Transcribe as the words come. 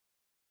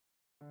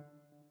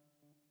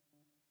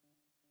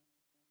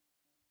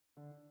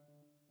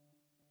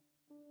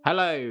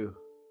Hello,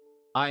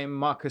 I'm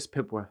Marcus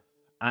Pibworth,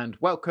 and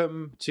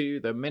welcome to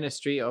the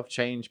Ministry of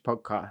Change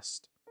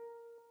podcast.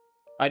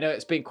 I know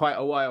it's been quite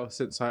a while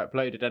since I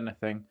uploaded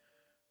anything.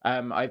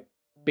 I've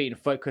been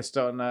focused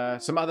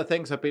on some other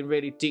things. I've been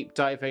really deep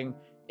diving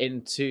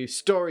into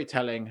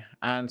storytelling,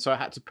 and so I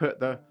had to put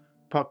the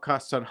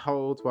podcast on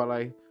hold while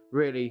I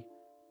really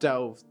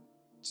delved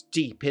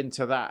deep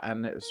into that,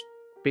 and it's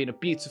been a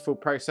beautiful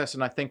process,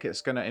 and I think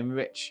it's going to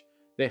enrich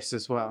this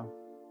as well.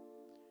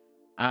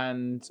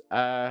 And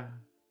I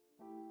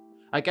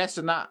guess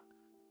in that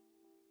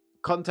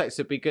context,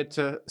 it'd be good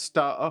to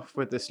start off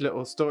with this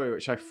little story,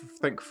 which I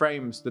think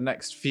frames the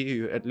next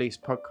few, at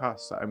least,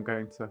 podcasts that I'm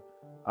going to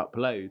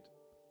upload.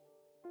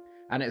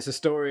 And it's a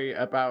story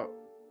about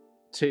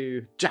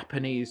two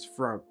Japanese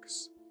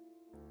frogs.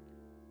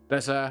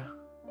 There's a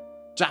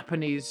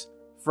Japanese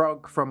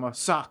frog from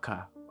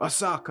Osaka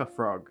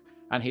frog,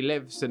 and he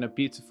lives in a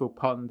beautiful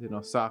pond in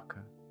Osaka.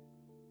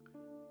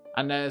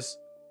 And there's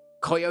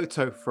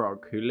Kyoto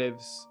frog, who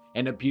lives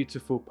in a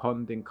beautiful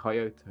pond in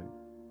Kyoto.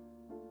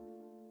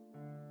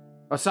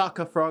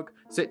 Osaka frog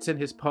sits in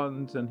his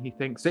pond and he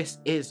thinks, this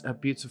is a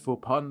beautiful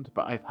pond,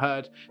 but I've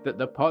heard that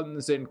the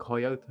ponds in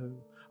Kyoto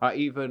are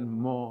even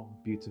more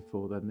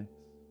beautiful than this.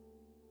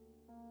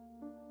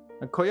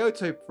 And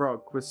Kyoto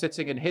frog was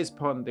sitting in his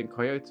pond in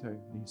Kyoto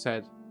and he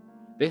said,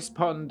 this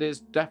pond is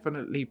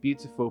definitely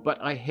beautiful,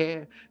 but I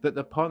hear that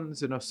the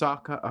ponds in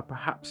Osaka are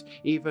perhaps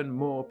even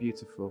more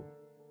beautiful.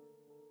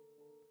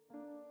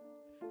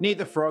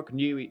 Neither frog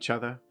knew each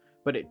other,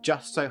 but it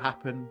just so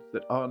happened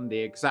that on the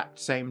exact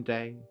same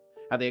day,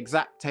 at the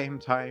exact same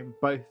time,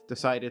 both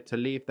decided to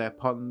leave their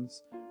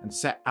ponds and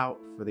set out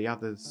for the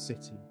other's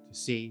city to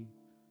see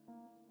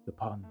the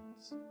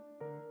ponds.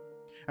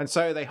 And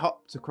so they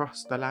hopped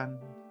across the land,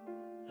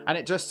 and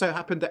it just so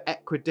happened that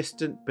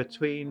equidistant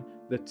between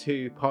the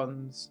two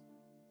ponds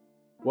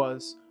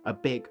was a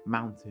big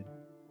mountain.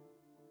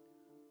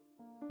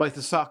 Both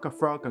Osaka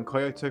frog and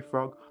Kyoto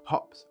frog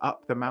hopped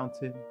up the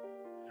mountain,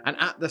 and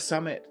at the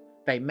summit,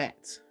 they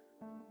met.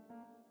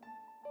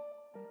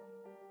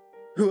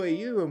 Who are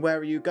you and where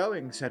are you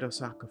going? Said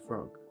Osaka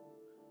frog.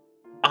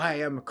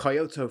 I am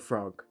Kyoto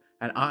frog,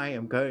 and I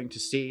am going to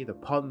see the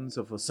ponds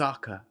of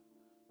Osaka.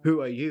 Who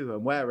are you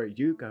and where are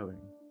you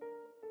going?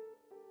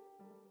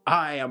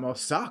 I am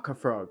Osaka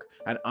frog,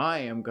 and I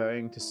am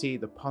going to see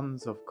the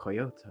ponds of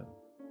Kyoto.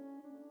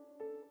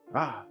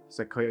 Ah,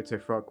 said Kyoto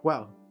frog,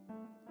 well,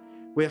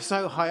 we're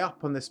so high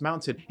up on this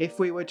mountain, if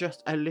we were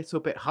just a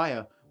little bit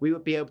higher, we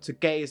would be able to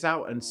gaze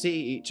out and see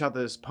each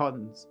other's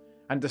ponds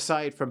and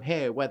decide from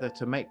here whether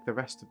to make the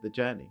rest of the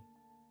journey.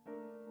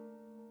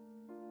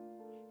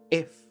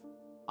 If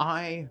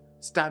I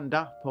stand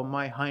up on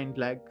my hind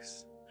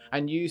legs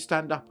and you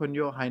stand up on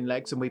your hind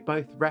legs and we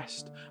both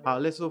rest our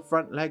little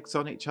front legs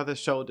on each other's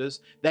shoulders,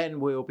 then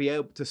we'll be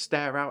able to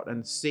stare out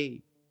and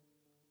see.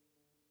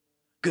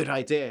 Good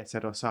idea,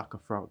 said Osaka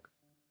frog.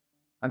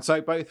 And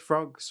so both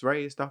frogs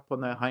raised up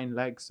on their hind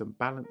legs and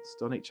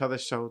balanced on each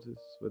other's shoulders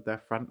with their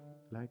front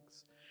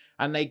legs.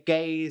 And they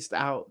gazed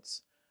out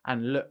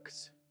and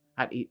looked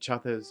at each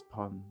other's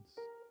ponds.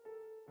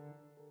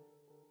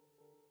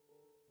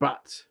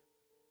 But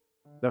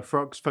the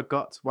frogs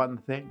forgot one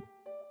thing.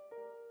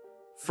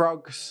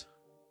 Frogs'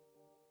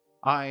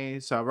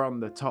 eyes are on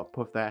the top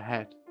of their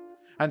head.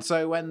 And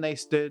so when they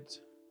stood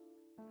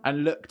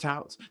and looked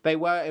out, they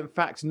were in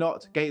fact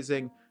not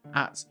gazing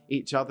at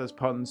each other's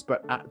ponds,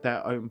 but at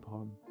their own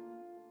pond.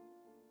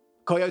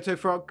 Kyoto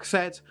frog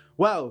said,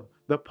 well,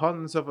 the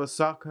ponds of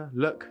Osaka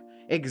look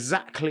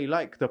exactly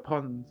like the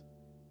pond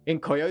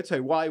in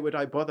Kyoto. Why would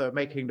I bother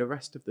making the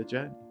rest of the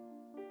journey?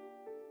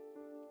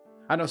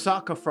 And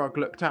Osaka frog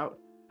looked out,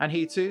 and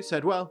he too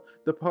said, well,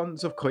 the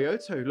ponds of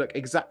Kyoto look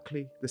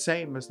exactly the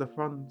same as the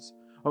ponds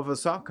of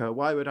Osaka.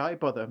 Why would I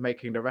bother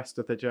making the rest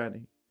of the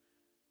journey?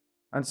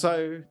 And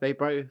so they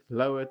both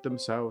lowered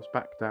themselves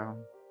back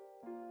down.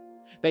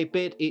 They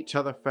bid each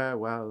other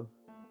farewell,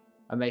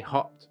 and they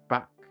hopped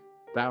back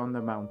down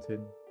the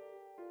mountain.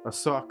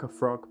 Osaka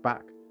frog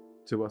back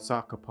to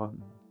Osaka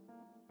pond,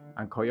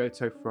 and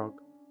Kyoto frog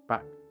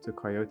back to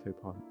Kyoto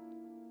pond.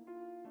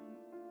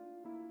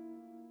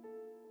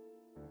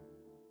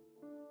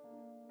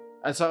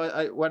 And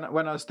so when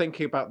I was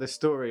thinking about this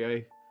story,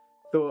 I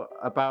thought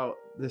about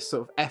this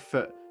sort of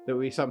effort that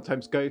we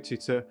sometimes go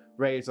to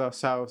raise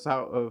ourselves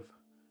out of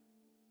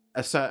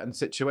a certain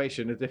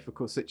situation, a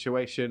difficult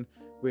situation.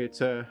 We're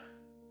to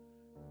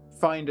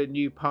find a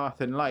new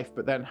path in life,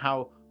 but then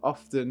how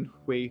often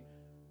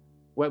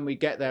when we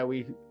get there,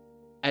 we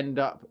end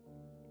up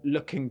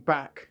looking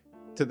back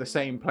to the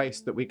same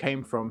place that we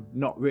came from,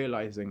 not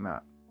realizing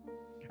that.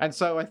 And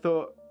so I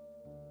thought,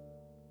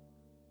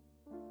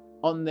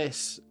 on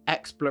this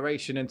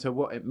exploration into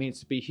what it means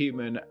to be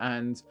human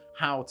and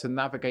how to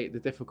navigate the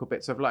difficult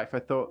bits of life, I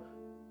thought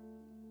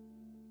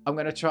I'm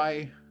going to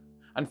try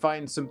and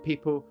find some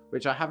people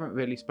which I haven't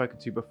really spoken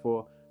to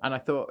before. And I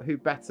thought, who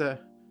better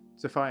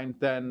to find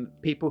than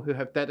people who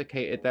have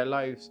dedicated their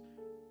lives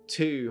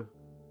to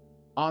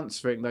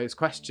answering those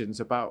questions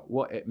about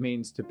what it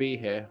means to be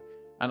here.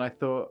 And I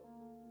thought,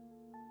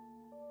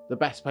 the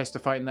best place to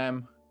find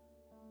them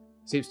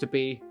seems to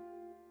be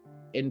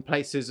in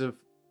places of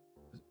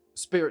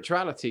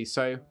spirituality.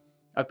 So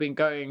I've been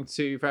going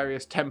to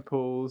various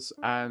temples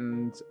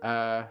and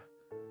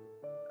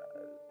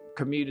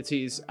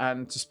communities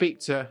and to speak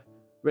to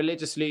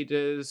religious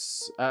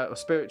leaders or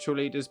spiritual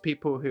leaders,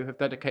 people who have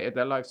dedicated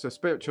their lives to a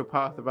spiritual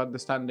path of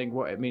understanding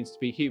what it means to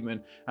be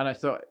human. And I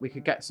thought we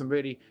could get some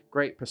really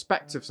great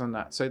perspectives on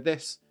that. So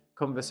this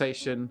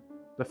conversation,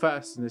 the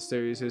first in this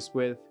series, is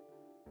with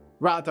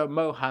Radha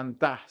Mohan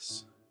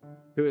Das,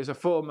 who is a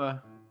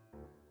former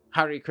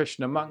Hare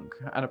Krishna monk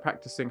and a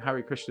practicing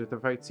Hare Krishna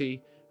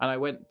devotee. And I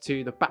went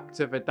to the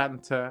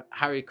Bhaktivedanta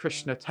Hare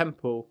Krishna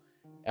Temple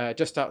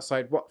just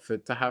outside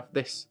Watford to have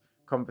this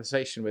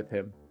conversation with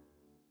him.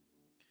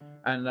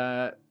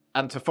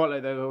 And to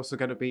follow, there are also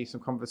going to be some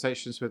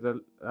conversations with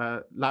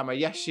Lama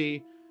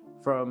Yeshe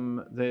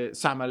from the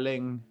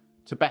Samaling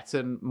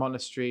Tibetan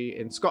monastery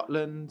in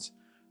Scotland,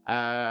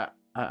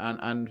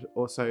 and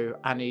also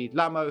Annie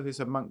Lamo, who's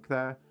a monk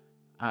there,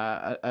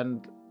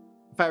 and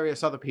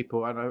various other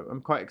people. And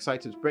I'm quite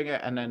excited to bring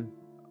it. And then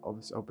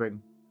obviously I'll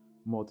bring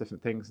more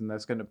different things, and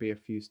there's going to be a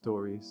few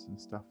stories and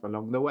stuff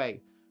along the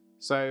way.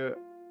 So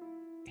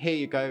here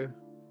you go.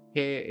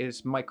 Here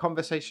is my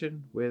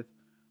conversation with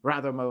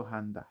Radha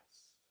Mohan Das.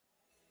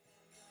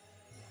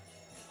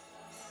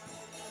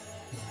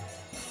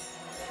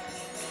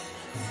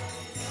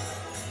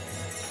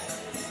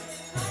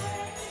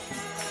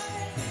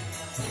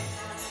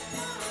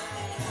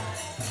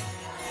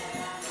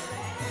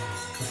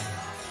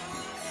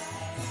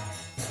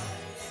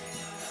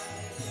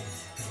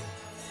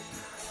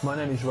 My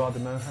name is Radha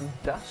Mohan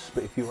Das,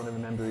 but if you want to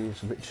remember me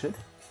as Richard,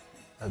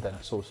 then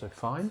that's also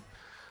fine.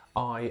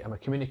 I am a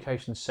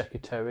communications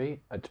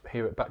secretary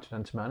here at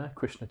Bhaktivedanta Manor,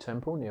 Krishna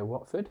Temple near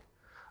Watford.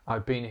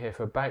 I've been here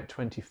for about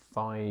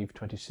 25,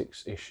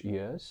 26-ish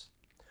years.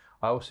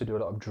 I also do a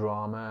lot of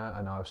drama,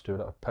 and I also do a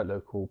lot of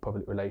local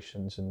public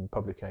relations and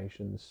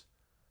publications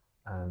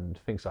and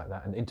things like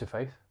that, and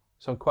interfaith.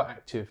 So I'm quite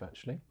active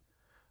actually.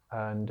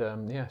 And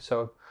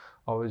so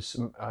I was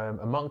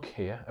a monk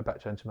here at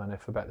Bhaktivedanta Manor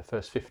for about the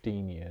first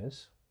 15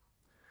 years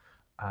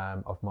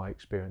of my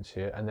experience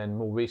here. And then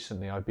more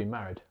recently I've been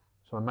married.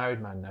 So I'm a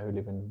married man now who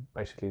live in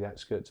basically the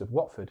outskirts of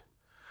Watford.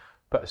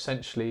 But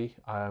essentially,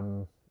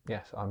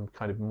 yes, I'm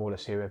kind of more or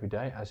less here every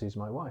day, as is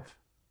my wife.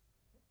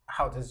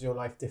 How does your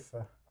life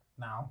differ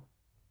now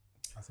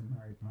as a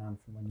married man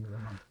from when you were a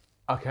monk?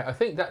 Okay, I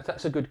think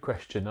that's a good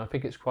question. I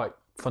think it's quite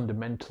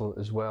fundamental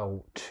as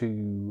well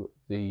to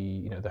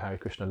the Hare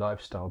Krishna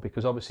lifestyle,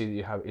 because obviously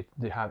you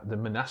have the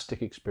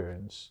monastic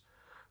experience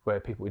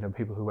where people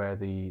who wear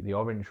the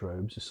orange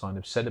robes, a sign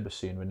of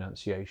celibacy and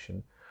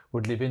renunciation,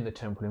 would live in the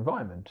temple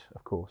environment,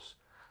 of course,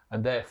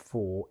 and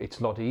therefore it's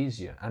a lot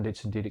easier, and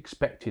it's indeed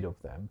expected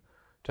of them,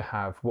 to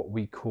have what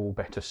we call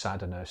better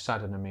sadhana.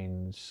 Sadhana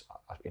means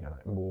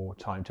like more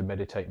time to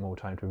meditate, more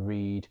time to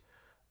read,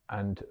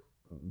 and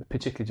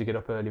particularly to get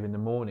up earlier in the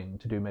morning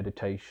to do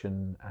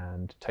meditation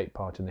and take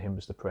part in the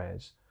hymns, the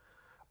prayers.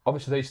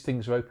 Obviously those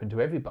things are open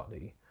to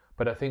everybody,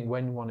 but I think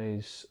when one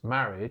is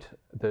married,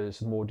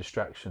 there's more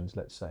distractions,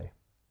 let's say.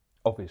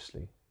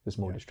 Obviously, there's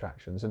more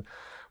distractions. And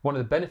one of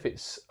the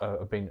benefits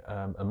of being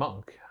a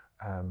monk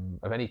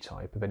of any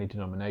type, of any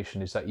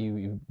denomination, is that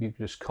you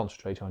just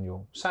concentrate on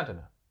your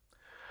sadhana.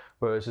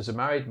 Whereas as a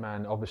married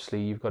man,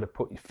 obviously you've got to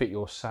fit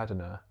your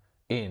sadhana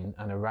in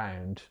and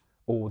around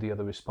all the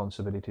other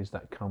responsibilities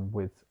that come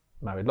with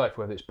married life,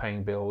 whether it's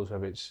paying bills,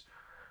 whether it's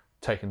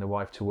taking the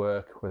wife to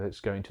work, whether it's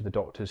going to the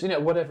doctors,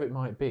 whatever it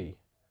might be.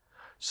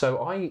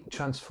 So I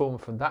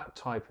transformed from that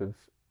type of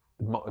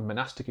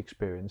monastic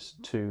experience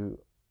to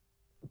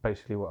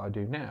basically what I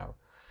do now.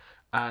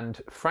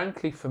 And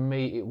frankly, for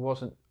me, it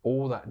wasn't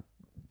all that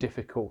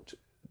difficult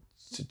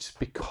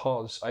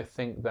because I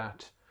think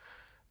that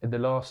in the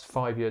last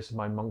 5 years of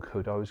my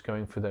monkhood, I was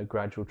going through that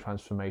gradual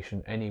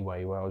transformation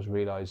anyway, where I was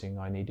realizing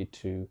I needed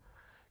to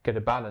get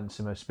a balance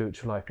in my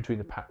spiritual life between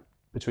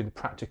the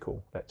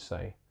practical, let's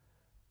say,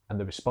 and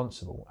the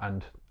responsible,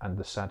 and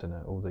the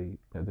sadhana, or the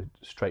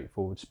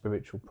straightforward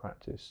spiritual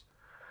practice.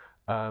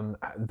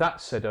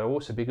 That said,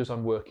 also because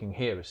I'm working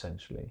here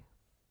essentially,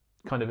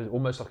 kind of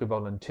almost like a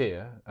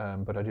volunteer,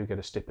 but I do get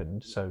a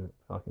stipend, so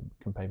I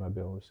can pay my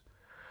bills.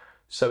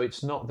 So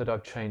it's not that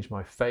I've changed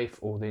my faith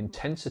or the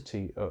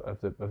intensity of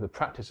the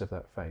practice of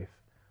that faith.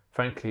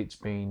 Frankly, it's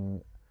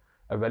been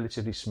a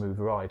relatively smooth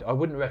ride. I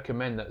wouldn't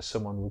recommend that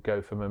someone would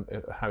go from a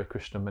Hare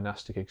Krishna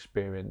monastic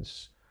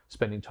experience,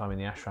 spending time in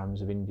the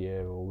ashrams of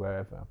India or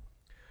wherever,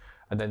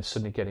 and then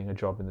suddenly getting a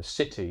job in the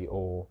city,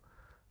 or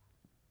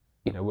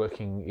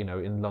working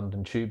in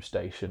London Tube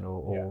Station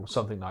or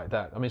something like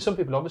that. I mean, some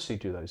people obviously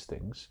do those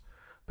things,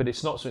 but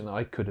it's not something that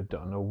I could have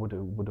done or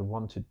would have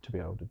wanted to be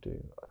able to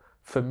do.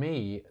 For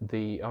me,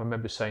 I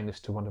remember saying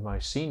this to one of my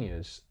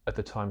seniors at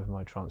the time of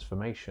my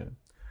transformation,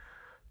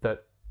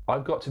 that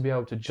I've got to be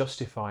able to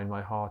justify in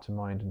my heart and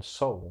mind and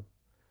soul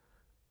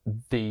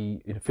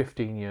the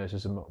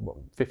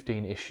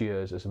 15-ish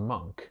years as a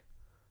monk,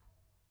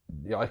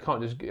 I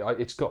can't just.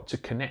 It's got to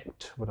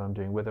connect what I'm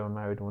doing, whether I'm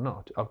married or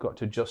not. I've got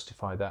to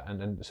justify that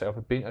and say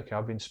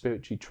I've been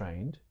spiritually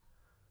trained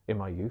in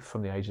my youth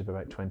from the age of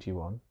about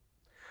 21,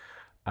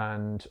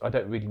 and I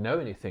don't really know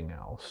anything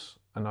else.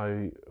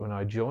 And when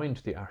I joined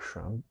the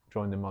ashram,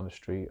 joined the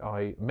monastery,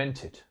 I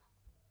meant it.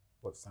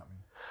 What's that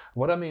mean?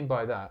 What I mean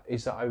by that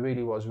is that I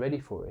really was ready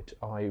for it.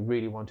 I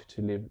really wanted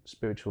to live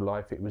spiritual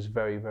life. It was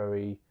very,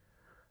 very,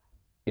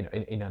 in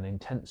an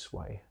intense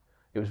way.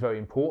 It was very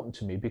important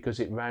to me because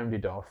it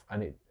rounded off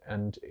and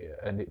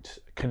it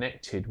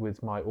connected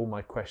with all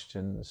my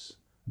questions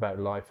about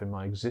life and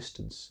my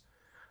existence.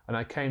 And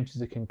I came to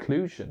the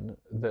conclusion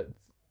that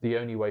the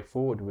only way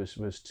forward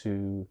was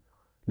to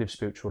live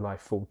spiritual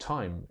life full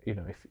time,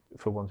 if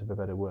for want of a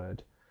better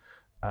word,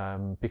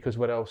 because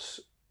what else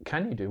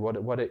can you do?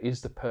 What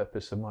is the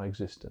purpose of my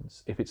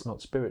existence if it's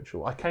not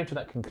spiritual? I came to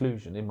that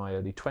conclusion in my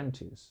early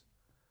 20s.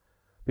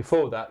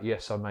 Before that,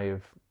 yes, I may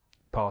have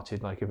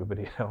partied like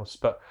everybody else,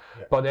 but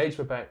by the age of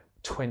about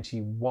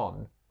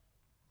 21,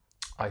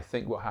 I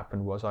think what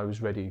happened was I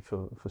was ready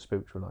for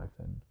spiritual life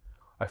then.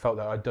 I felt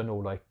that I'd done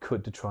all I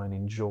could to try and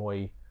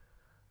enjoy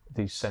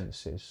these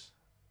senses,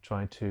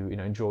 trying to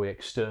enjoy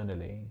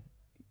externally,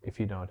 if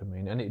you know what I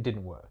mean, and it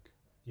didn't work.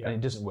 And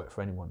it doesn't work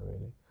for anyone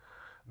really.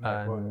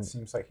 No, well, it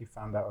seems like you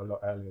found out a lot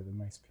earlier than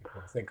most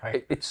people. I think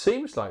it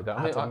seems like that.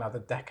 I had another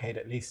decade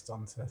at least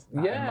onto that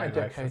in my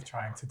life of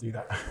trying to do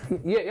that.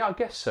 yeah, I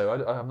guess so.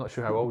 I'm not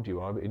sure how old you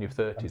are, but in your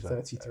 30s. I'm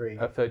 33.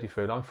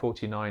 33. I'm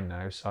 49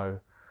 now, so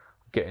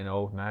getting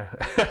old now.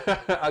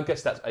 I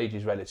guess that age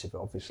is relative,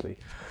 obviously.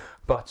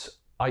 But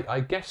I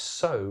guess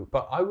so.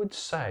 But I would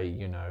say,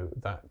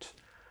 that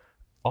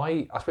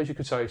I suppose you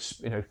could say,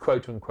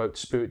 quote unquote,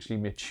 spiritually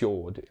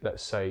matured,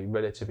 let's say,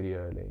 relatively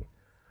early.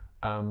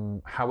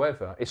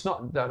 However, it's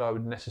not that I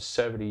would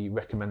necessarily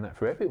recommend that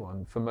for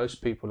everyone. For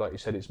most people, like you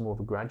said, it's more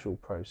of a gradual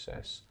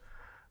process.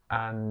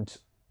 And,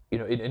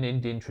 in an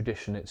Indian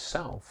tradition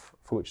itself,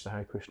 for which the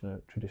Hare Krishna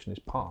tradition is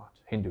part,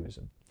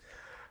 Hinduism,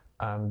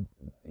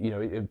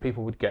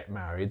 people would get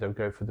married, they would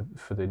go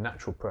for the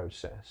natural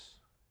process,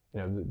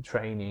 the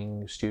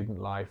training,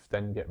 student life,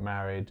 then get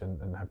married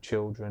and have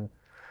children.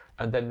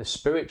 And then the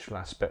spiritual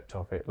aspect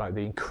of it, like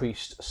the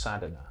increased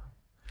sadhana,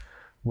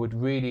 would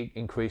really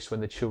increase when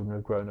the children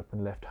have grown up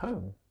and left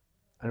home.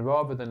 And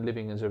rather than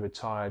living as a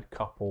retired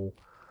couple,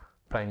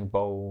 playing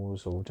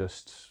bowls or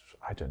just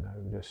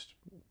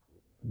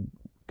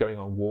going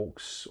on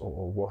walks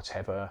or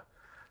whatever,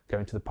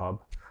 going to the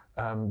pub,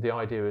 the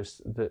idea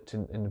is that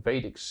in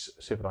Vedic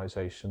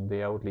civilization,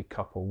 the elderly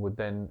couple would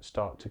then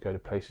start to go to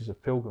places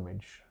of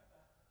pilgrimage.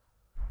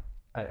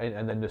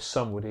 And then the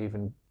son would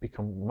even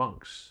become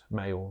monks,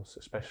 males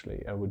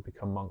especially, would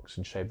become monks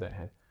and shave their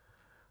head.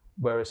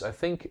 Whereas I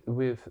think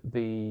with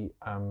the,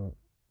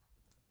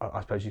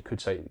 I suppose you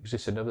could say it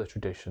exists in other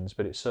traditions,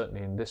 but it's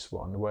certainly in this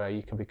one where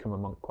you can become a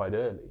monk quite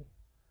early.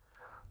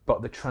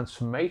 But the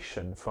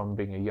transformation from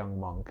being a young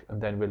monk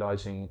and then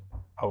realising,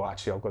 oh,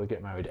 actually I've got to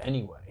get married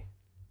anyway,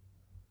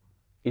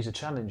 is a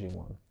challenging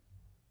one.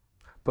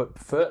 But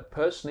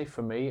personally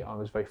for me, I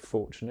was very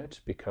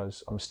fortunate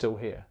because I'm still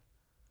here.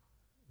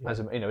 As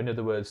in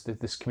other words,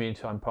 this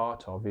community I'm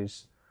part of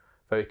is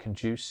very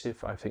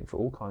conducive, I think, for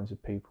all kinds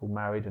of people,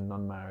 married and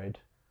non-married,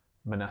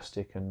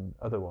 monastic and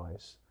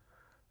otherwise.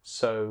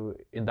 So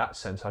in that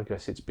sense, I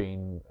guess it's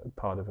been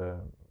part of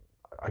a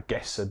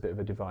bit of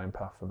a divine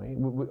path for me.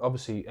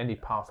 Obviously, any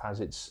path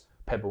has its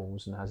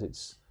pebbles and has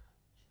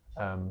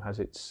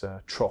its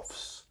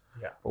troughs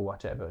or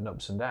whatever, and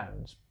ups and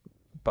downs.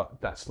 But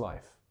that's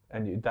life,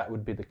 and that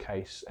would be the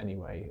case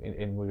anyway,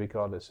 in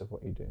regardless of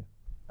what you do.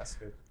 That's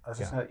good. I was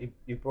just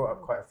you brought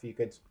up quite a few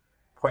good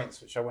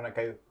points, which I'd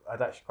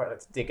actually quite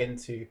like to dig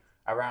into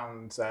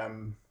around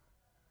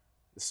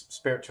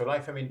spiritual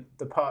life. I mean,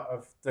 the part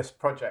of this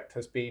project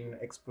has been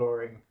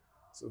exploring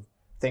sort of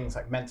things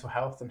like mental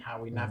health and how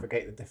we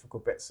navigate the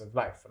difficult bits of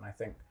life. And I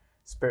think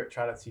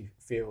spirituality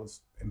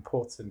feels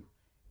important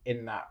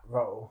in that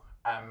role.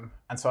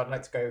 And so I'd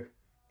like to go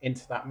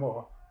into that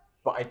more.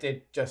 But I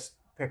did just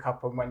pick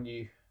up on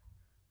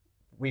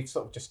we've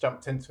sort of just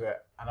jumped into it,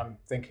 and I'm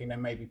thinking there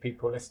may be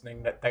people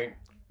listening that don't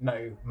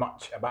know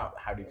much about the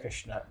Hare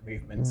Krishna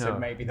movement, so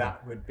maybe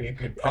that would be a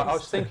good place. I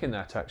was thinking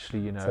that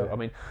actually, I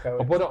mean,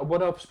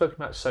 what I've spoken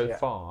about so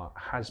far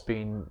has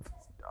been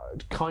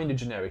kind of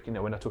generic.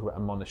 When I talk about a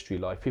monastery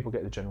life, people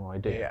get the general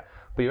idea. Yeah.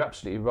 But you're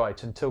absolutely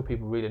right. Until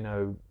people really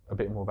know a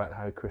bit more about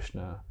Hare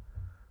Krishna,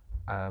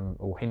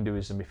 or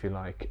Hinduism, if you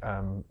like,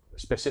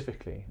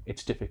 specifically,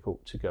 it's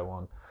difficult to go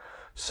on.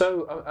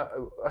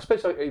 So I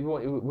suppose,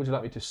 would you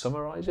like me to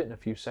summarise it in a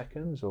few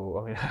seconds,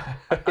 or I mean,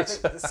 I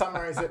think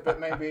summarise it, but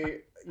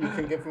maybe you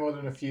can give more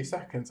than a few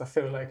seconds. I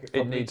feel like it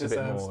probably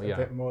deserves a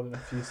bit more than a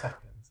few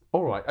seconds.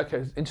 All right,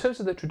 okay. In terms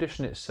of the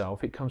tradition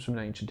itself, it comes from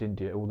ancient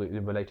India. All the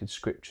related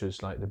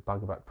scriptures like the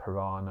Bhagavad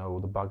Purana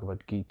or the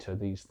Bhagavad Gita.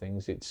 These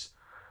things,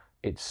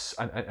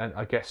 and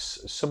I guess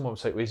someone would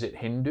say, is it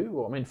Hindu?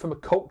 Or I mean, from a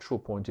cultural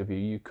point of view,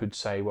 you could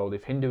say, well,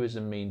 if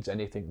Hinduism means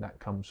anything that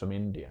comes from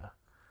India,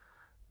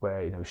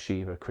 where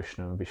Shiva,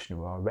 Krishna and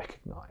Vishnu are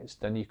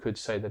recognised, then you could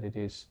say that it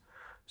is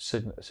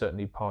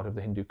certainly part of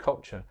the Hindu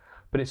culture,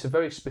 but it's a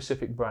very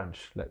specific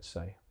branch, let's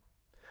say.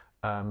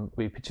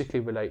 We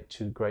particularly relate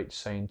to the great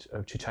saint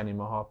of Chaitanya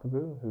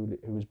Mahaprabhu, who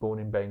was born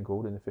in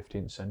Bengal in the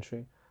 15th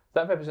century.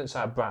 That represents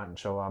our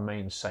branch or our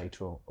main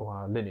saint or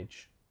our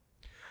lineage.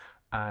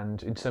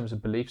 And in terms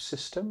of belief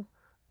system,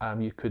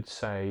 you could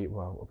say,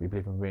 well, we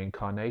believe in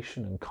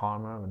reincarnation and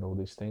karma and all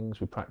these things.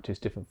 We practice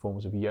different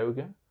forms of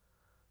yoga,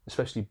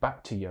 especially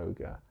bhakti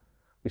yoga,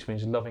 which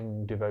means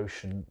loving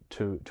devotion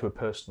to a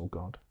personal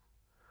God.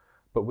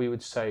 But we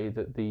would say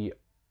that the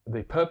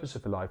purpose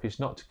of life is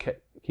not to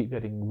keep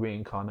getting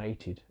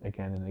reincarnated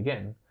again and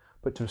again,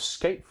 but to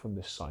escape from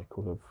this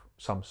cycle of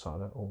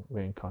samsara or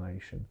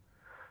reincarnation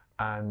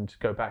and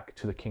go back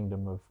to the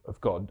kingdom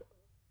of God,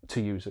 to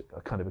use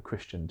a kind of a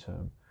Christian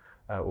term,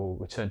 or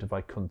return to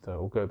Vaikuntha,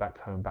 or go back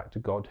home, back to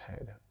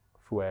Godhead,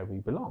 for where we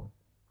belong.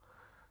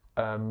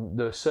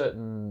 There are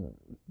certain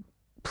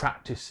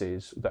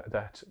practices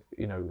that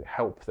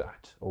help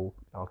that or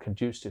are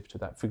conducive to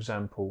that. For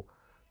example,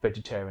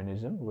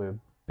 vegetarianism. We're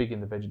big in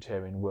the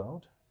vegetarian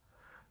world.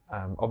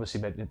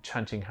 Obviously,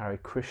 chanting Hare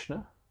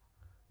Krishna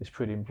is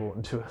pretty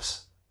important to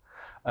us.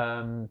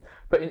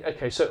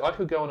 Okay, so I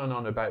could go on and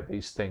on about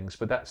these things,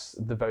 but that's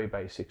the very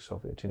basics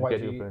of it. Why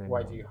do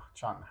you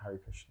chant Hare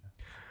Krishna?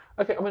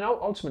 Okay, I mean,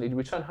 ultimately,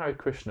 we chant Hare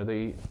Krishna.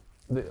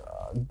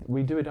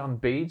 We do it on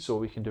beads, or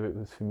we can do it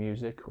with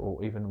music,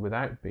 or even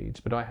without beads.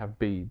 But I have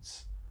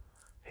beads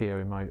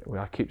here where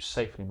I keep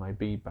safely in my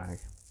bead bag.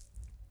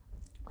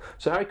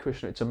 So Hare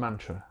Krishna, it's a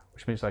mantra,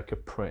 which means like a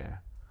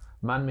prayer.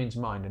 Man means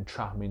mind, and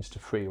tra means to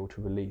free or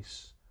to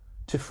release,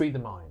 to free the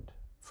mind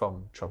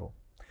from trouble.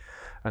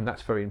 And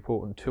that's very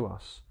important to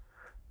us.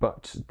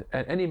 But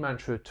any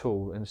mantra at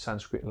all in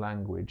Sanskrit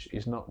language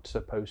is not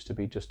supposed to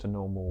be just a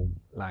normal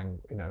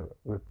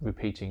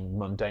repeating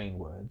mundane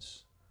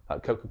words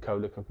like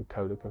Coca-Cola,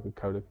 Coca-Cola,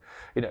 Coca-Cola.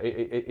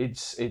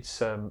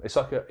 It's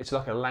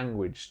like a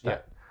language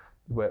that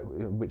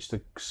in which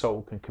the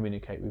soul can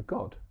communicate with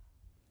God,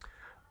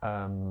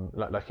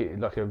 like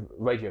a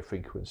radio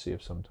frequency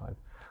of some type,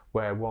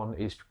 where one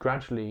is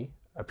gradually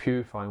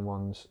purifying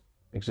one's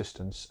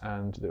existence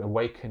and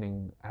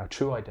awakening our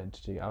true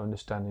identity, our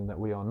understanding that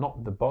we are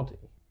not the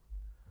body,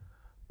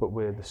 but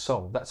we're the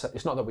soul.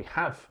 It's not that we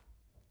have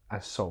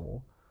a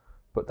soul,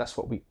 but that's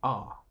what we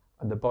are,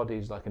 and the body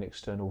is like an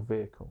external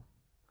vehicle.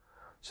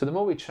 So the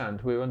more we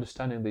chant, we're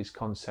understanding these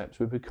concepts,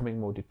 we're becoming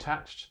more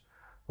detached,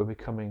 we're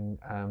becoming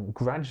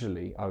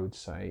gradually, I would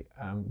say,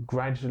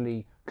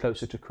 gradually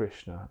closer to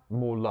Krishna,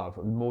 more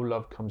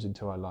love comes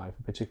into our life,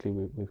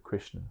 particularly with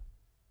Krishna,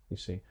 you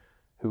see,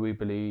 who we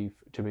believe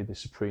to be the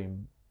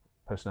supreme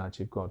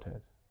personality of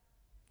Godhead.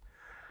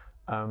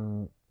 I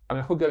mean,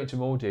 I could go into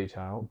more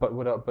detail, but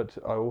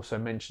I also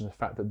mentioned the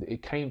fact that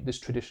this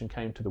tradition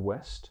came to the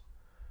West,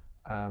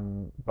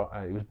 but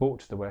it was brought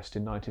to the West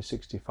in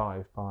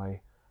 1965 by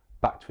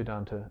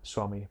Bhaktivedanta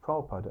Swami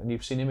Prabhupada, and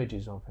you've seen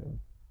images of him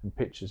and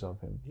pictures of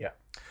him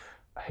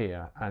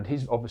here, and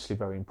he's obviously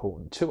very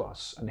important to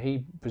us, and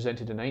he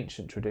presented an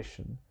ancient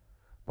tradition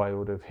by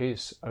order of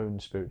his own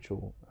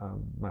spiritual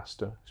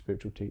master,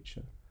 spiritual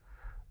teacher.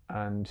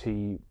 And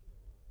he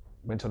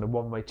went on a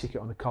one-way ticket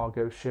on a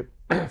cargo ship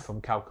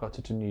from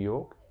Calcutta to New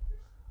York,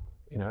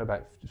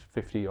 about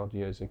 50 odd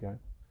years ago.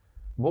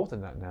 More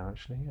than that now,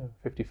 actually,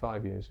 54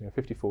 years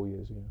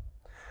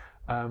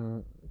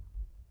ago.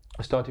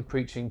 I started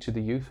preaching to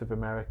the youth of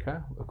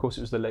America. Of course,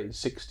 it was the late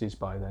 60s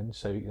by then,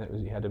 so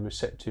he had a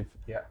receptive,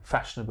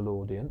 fashionable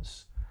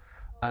audience.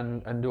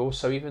 And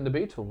also even the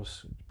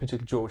Beatles,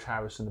 particularly George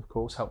Harrison, of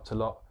course, helped a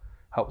lot.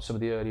 Helped some of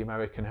the early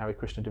American Hare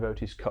Krishna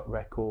devotees cut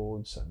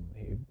records, and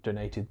he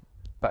donated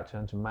back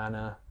to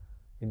Manna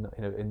in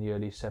the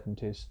early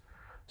 70s.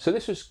 So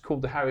this was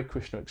called the Hare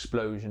Krishna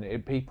explosion.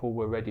 People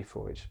were ready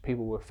for it.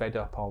 People were fed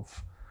up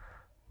of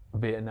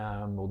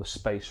Vietnam or the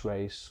space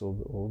race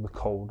or the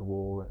Cold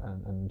War,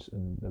 and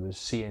there was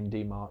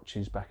CND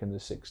marches back in the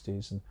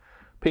 60s, and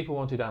people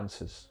wanted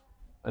answers.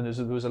 And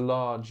there was a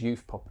large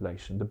youth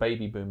population. The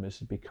baby boomers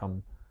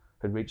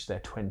had reached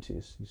their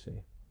 20s, you see,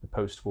 the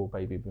post-war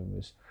baby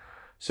boomers.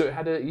 So it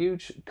had a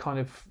huge kind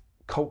of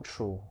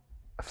cultural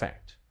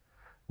effect,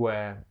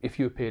 where if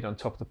you appeared on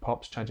Top of the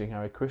Pops chanting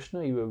Hare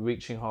Krishna, you were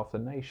reaching half the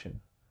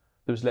nation.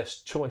 There was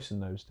less choice in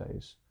those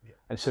days.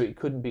 And so it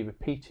couldn't be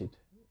repeated,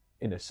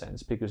 in a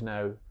sense, because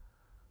now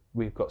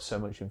we've got so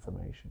much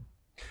information.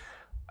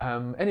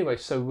 Anyway,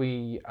 so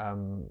we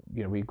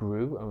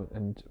grew,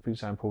 and for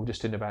example,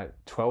 just in about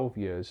 12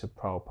 years of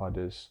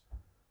Prabhupada's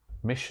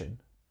mission,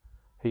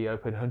 he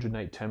opened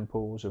 108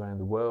 temples around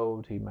the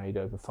world. He made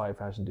over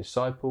 5,000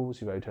 disciples.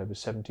 He wrote over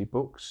 70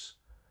 books,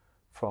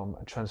 from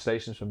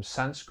translations from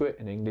Sanskrit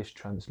and English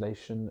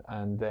translation,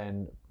 and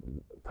then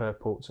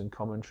purports and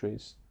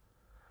commentaries.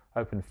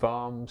 Opened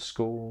farms,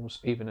 schools,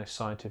 even a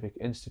scientific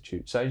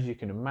institute. So as you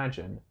can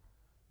imagine,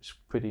 it's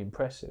pretty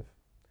impressive.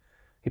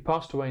 He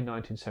passed away in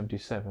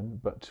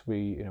 1977, but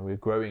we're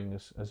growing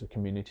as a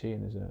community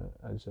and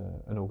as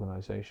an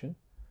organisation.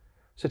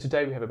 So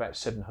today we have about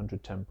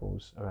 700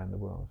 temples around the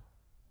world.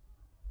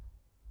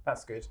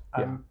 That's good.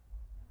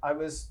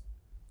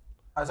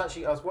 I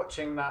was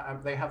watching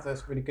that. They have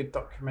this really good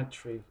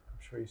documentary. I'm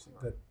sure you've seen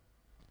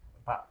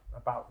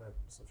about the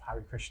sort of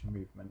Hare Krishna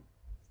movement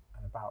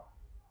and about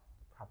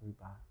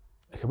Prabhupada.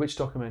 Okay, which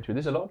documentary?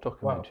 There's a lot of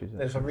documentaries. Well,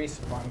 there's a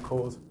recent one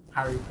called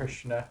Hare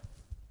Krishna,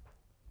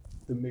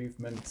 the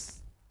movement.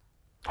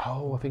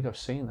 Oh, I think I've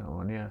seen that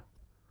one. Yeah.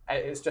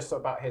 It's just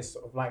about his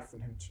sort of life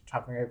and him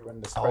traveling over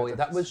and the spread. Oh,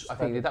 that was. I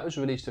think that was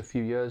released a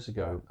few years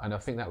ago, and I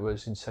think that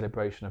was in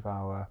celebration of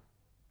our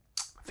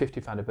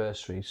 50th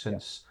anniversary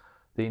since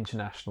the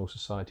International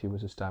Society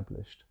was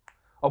established.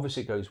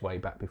 Obviously, it goes way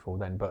back before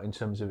then, but in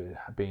terms of it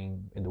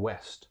being in the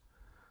West,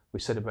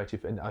 we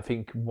celebrated, and I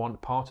think one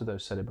part of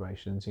those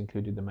celebrations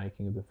included the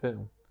making of the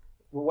film.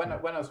 Well,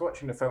 when I was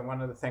watching the film,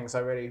 one of the things I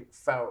really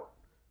felt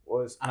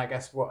was, and I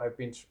guess what I've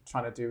been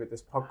trying to do with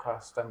this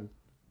podcast and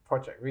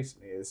project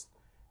recently is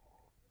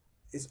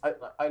I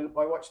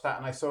watched that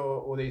and I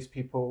saw all these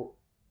people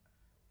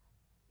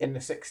in the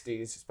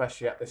 60s,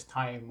 especially at this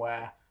time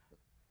where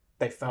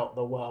they felt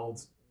the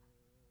world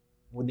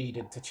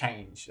needed to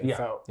change. They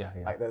felt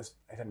like there's,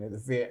 I don't know, the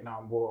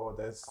Vietnam War,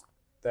 there's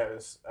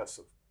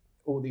sort of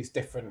all these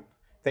different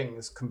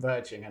things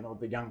converging, and all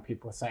the young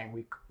people are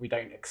saying we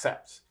don't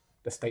accept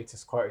the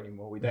status quo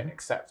anymore. We don't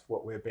accept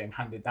what we're being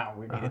handed down.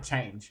 We need a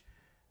change.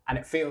 And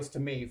it feels to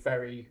me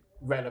very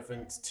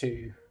relevant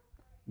to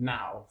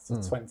now, to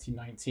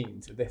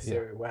 2019, to this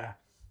era where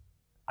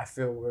I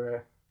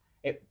feel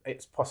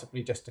it's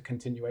possibly just a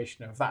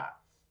continuation of that,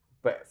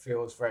 but it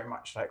feels very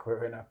much like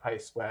we're in a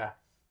place where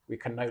we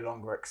can no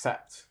longer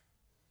accept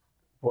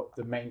what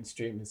the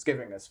mainstream is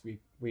giving us.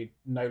 We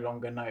no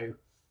longer know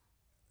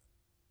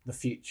the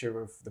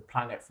future of the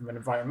planet from an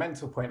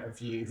environmental point of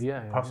view.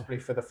 Possibly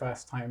for the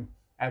first time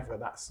ever,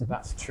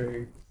 that's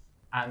true.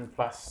 And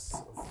plus,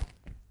 sort of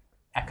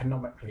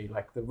economically,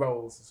 like the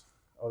roles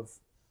of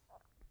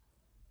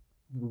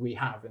we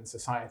have in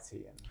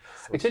society. And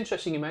it's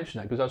interesting you mention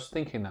that, because I was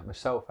thinking that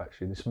myself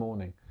actually this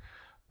morning.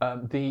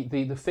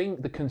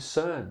 The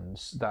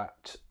concerns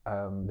that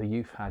the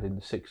youth had in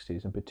the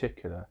 60s in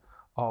particular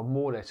are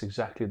more or less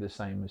exactly the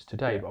same as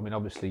today. But I mean,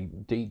 obviously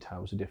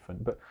details are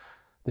different, but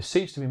there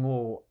seems to be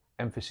more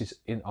emphasis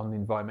on the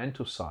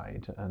environmental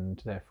side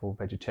and therefore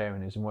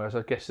vegetarianism, whereas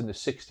I guess in the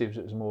 60s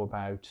it was more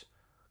about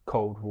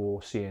Cold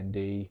War,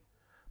 CND,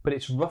 but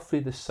it's roughly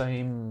the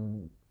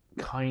same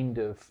kind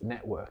of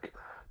network.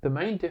 The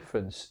main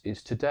difference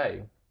is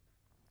today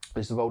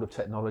is the role of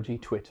technology,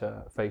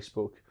 Twitter,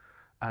 Facebook,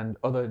 and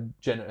other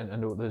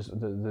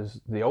there's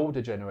the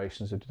older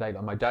generations of today,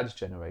 like my dad's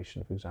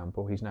generation, for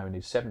example. He's now in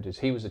his 70s.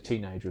 He was a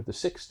teenager of the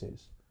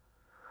 60s.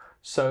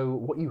 So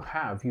what you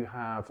have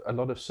a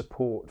lot of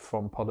support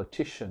from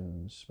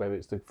politicians, whether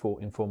it's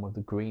in form of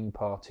the Green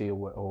Party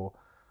or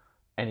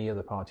any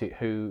other party,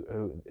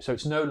 so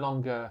it's no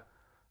longer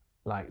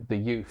like the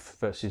youth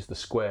versus the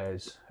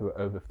squares who are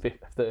over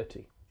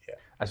 30,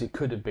 as it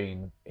could have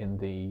been in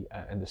the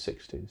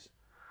 60s.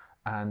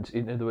 And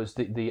in other words,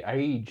 the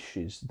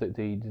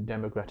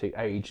demographic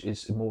age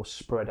is more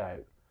spread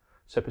out.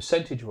 So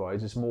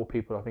percentage-wise, there's more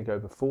people, I think,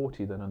 over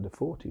 40 than under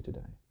 40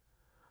 today.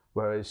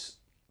 Whereas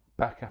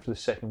back after the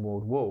Second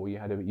World War, you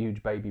had a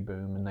huge baby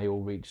boom, and they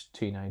all reached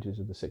teenagers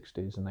of the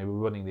 60s, and they were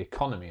running the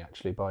economy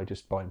actually by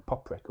just buying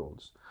pop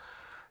records.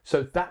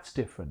 So that's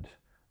different.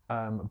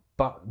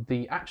 But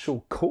the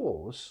actual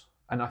cause,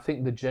 and I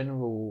think the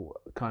general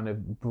kind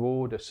of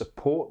broader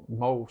support,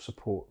 moral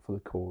support for the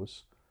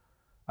cause,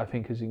 I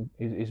think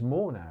is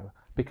more now,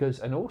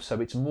 and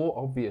also it's more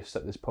obvious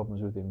that there's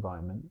problems with the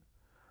environment.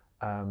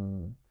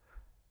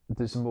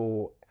 There's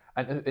more,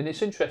 and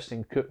it's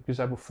interesting because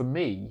for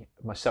me,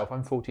 myself,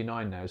 I'm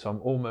 49 now, so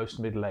I'm almost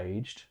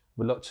middle-aged,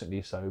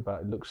 reluctantly so,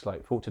 but it looks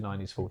like 49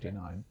 is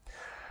 49.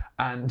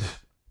 And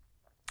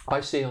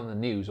I see on the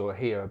news or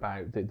hear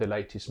about the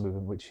latest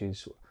movement, which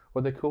is,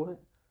 what do they call it?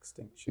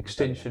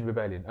 Extinction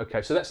Rebellion.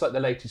 Okay, so that's like the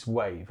latest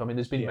wave. I mean,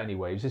 there's been many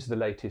waves. This is the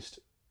latest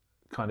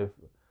kind of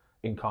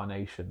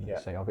incarnation,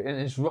 let's say, of it. And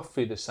it's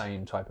roughly the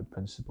same type of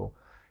principle.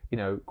 You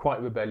know,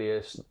 quite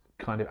rebellious,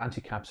 kind of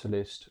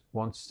anti-capitalist,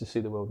 wants to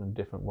see the world in a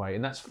different way,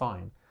 and that's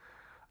fine.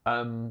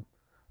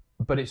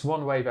 But it's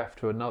one wave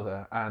after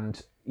another, and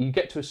you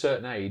get to a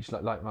certain age,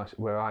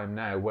 where I am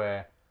now,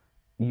 where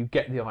you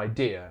get the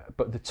idea,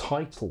 but the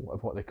title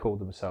of what they call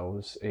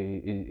themselves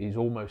is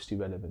almost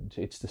irrelevant.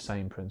 It's the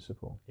same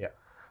principle.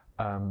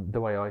 The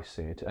way I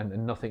see it,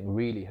 and nothing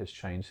really has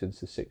changed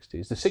since the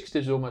 60s. The 60s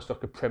is almost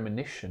like a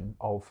premonition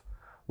of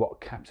what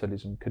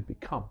capitalism could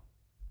become.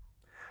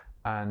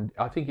 And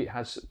I think it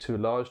has, to a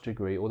large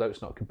degree, although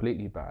it's not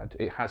completely bad,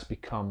 it has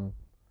become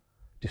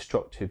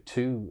destructive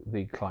to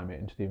the climate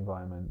and to the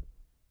environment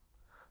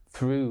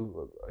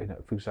through,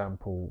 for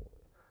example,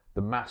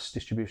 the mass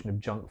distribution of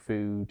junk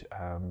food,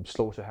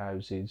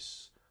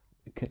 slaughterhouses,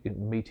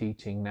 meat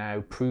eating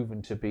now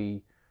proven to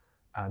be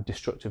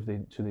destructive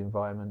to the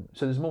environment.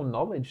 So there's more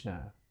knowledge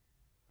now.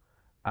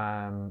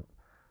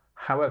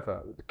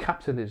 However,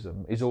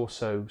 capitalism is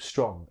also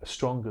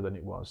stronger than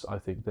it was, I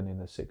think, than in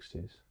the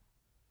 60s.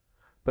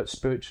 But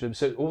spiritualism,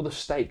 so all the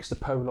stakes, the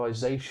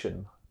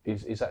polarization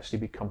is actually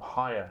become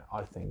higher,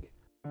 I think.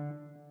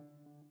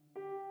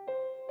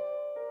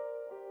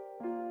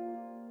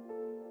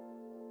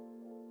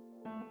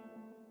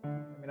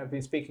 and I've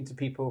been speaking to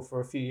people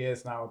for a few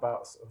years now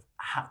about sort of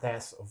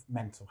their sort of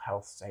mental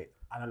health state,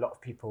 and a lot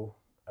of people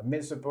are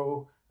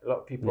miserable. A lot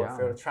of people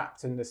feel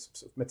trapped in this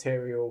sort of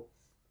material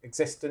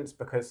existence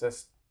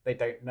because they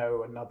don't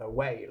know another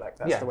way. Like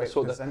that's the way it's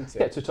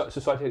presented.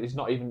 Society is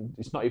not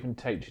even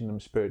teaching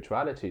them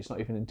spirituality. It's not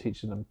even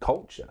teaching them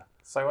culture.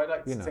 So I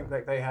like to think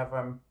that they have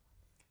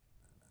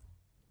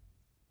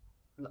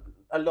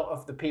a lot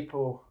of the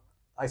people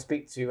I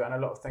speak to and a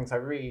lot of things I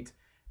read,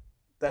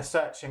 they're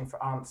searching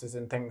for answers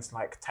in things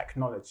like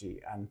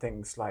technology and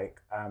things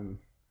like I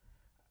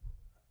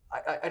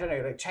don't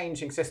know, like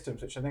changing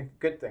systems, which I think is a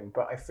good thing.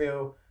 But I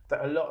feel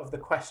that a lot of the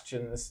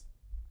questions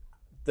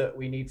that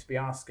we need to be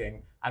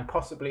asking, and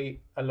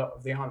possibly a lot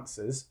of the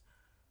answers,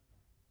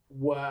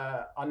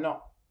 are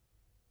not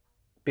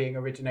being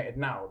originated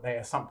now. They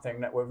are something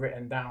that were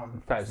written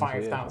down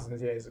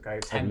 5,000 years ago,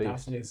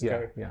 10,000 years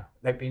ago.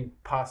 They've been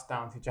passed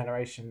down through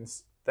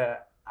generations.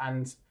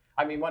 And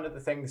I mean, one of the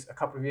things a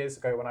couple of years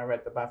ago when I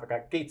read the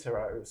Bhagavad Gita,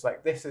 I was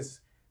like, this is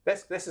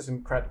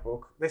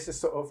incredible. This is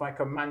sort of like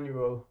a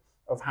manual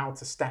of how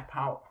to step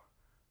out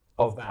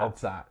of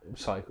that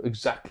cycle.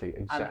 Exactly.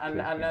 And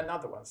then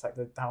other ones like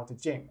the Tao Te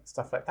Ching,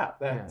 stuff like that.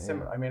 They're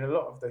similar. I mean, a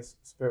lot of those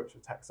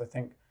spiritual texts, I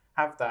think,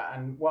 have that.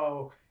 And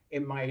while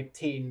in my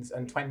teens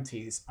and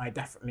 20s, I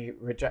definitely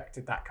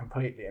rejected that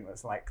completely and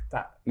was like,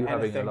 that. You're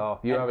having a laugh.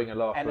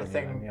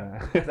 Anything,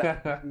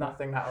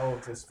 nothing that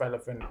old is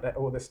relevant. That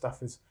all this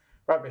stuff is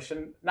rubbish.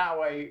 And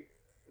now I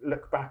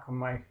look back on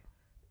my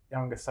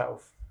younger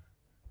self,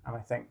 and I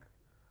think,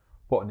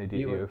 what an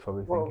idiot you were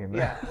probably thinking.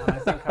 Yeah, and I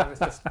think I was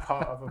just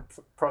part of a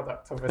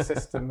product of a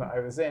system that I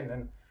was in,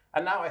 and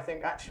now I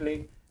think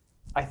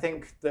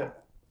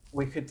that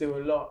we could do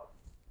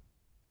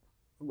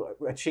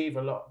achieve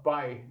a lot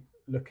by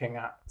looking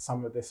at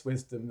some of this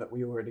wisdom that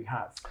we already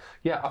have.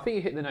 Yeah, I think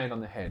you hit the nail on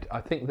the head.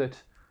 I think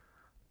that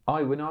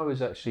when I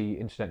was actually,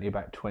 incidentally,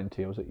 about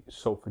 20, I was at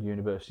Salford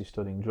University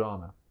studying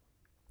drama,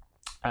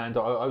 and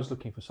I was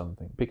looking for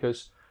something,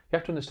 because you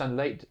have to understand,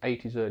 late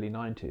 80s, early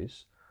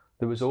 90s,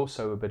 there was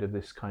also a bit of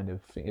this kind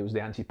of thing. It was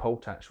the anti-poll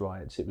tax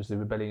riots. It was the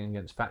rebellion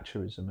against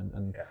Thatcherism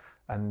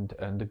and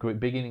the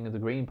beginning of the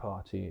Green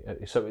Party.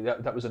 So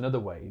that was another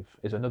wave,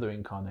 is another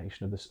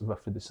incarnation of this,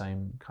 roughly the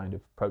same kind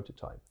of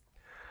prototype.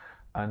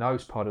 And I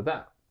was part of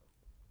that.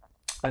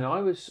 And I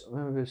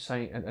remember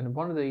saying, and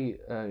one of the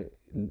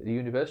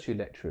university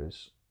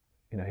lecturers,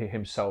 he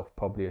himself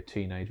probably a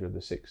teenager of the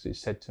 60s,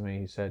 said to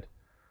me, he said,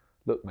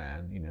 "Look,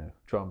 man,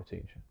 drama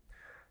teacher,"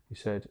 he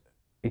said,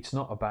 "it's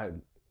not about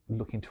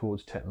looking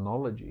towards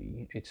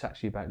technology, it's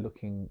actually about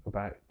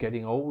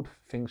getting old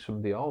things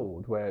from the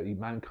old, where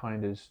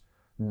mankind is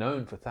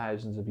known for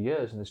thousands of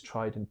years and has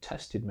tried and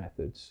tested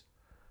methods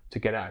to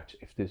get out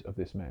of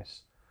this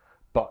mess,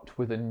 but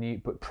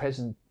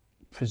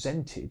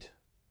presented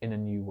in a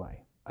new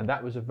way." And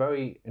that was a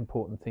very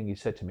important thing he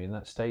said to me, and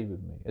that stayed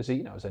with me. As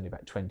I was only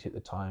about 20 at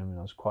the time, and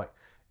I was quite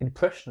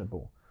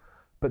impressionable.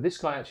 But this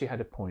guy actually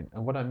had a point,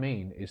 and what I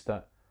mean is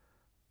that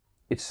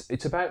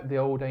it's about the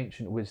old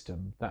ancient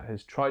wisdom that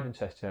has tried and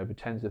tested over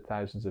tens of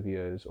thousands of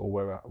years,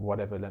 or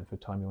whatever length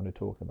of time you want to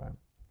talk about.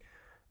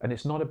 And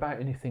it's not about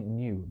anything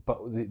new,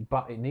 but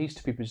it needs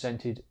to be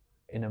presented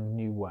in a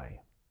new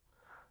way.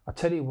 I'll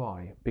tell you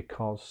why.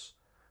 Because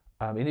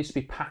it needs to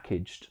be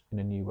packaged in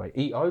a new way.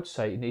 I would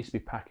say it needs to be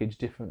packaged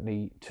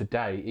differently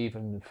today,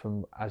 even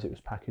from as it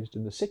was packaged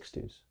in the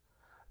 60s.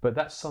 But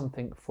that's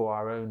something for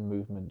our own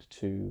movement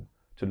to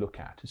look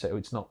at. To say,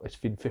 it's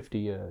been 50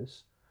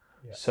 years.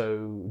 Yeah.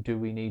 So do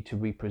we need to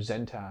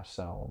represent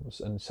ourselves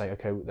and say,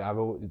 okay,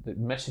 the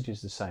message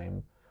is the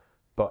same,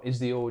 but is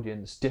the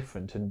audience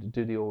different? And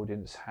do the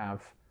audience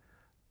have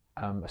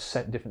a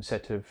different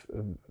set of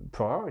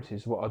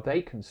priorities? What are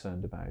they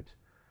concerned about?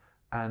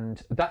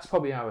 And that's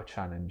probably our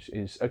challenge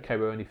is, okay,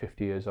 we're only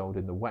 50 years old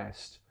in the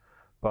West,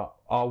 but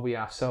are we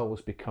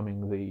ourselves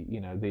becoming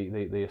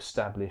the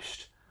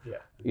established,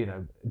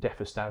 deaf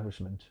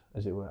establishment,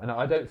 as it were? And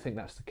I don't think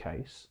that's the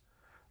case.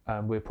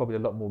 We're probably a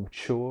lot more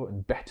mature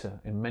and better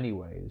in many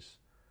ways,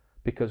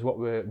 because what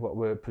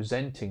we're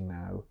presenting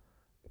now,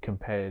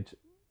 the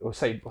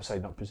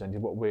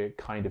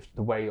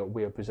way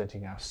we are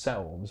presenting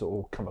ourselves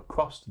or come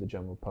across to the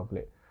general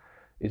public,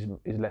 is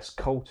less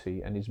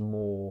culty and is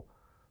more.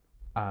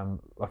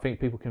 I think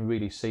people can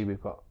really see we've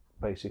got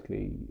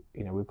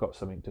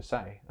something to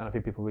say, and I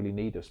think people really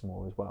need us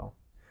more as well.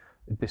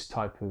 This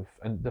type of,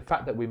 and the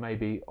fact that we may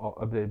be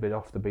a little bit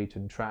off the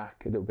beaten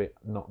track, a little bit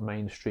not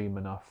mainstream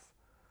enough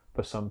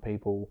for some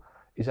people,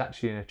 is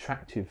actually an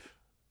attractive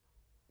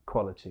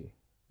quality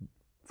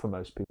for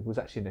most people. It's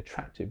actually an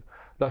attractive.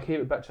 Like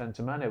here at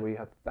Bhaktivedanta, we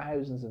have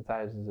thousands and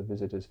thousands of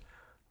visitors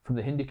from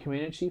the Hindu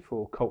community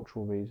for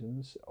cultural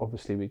reasons.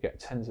 Obviously, we get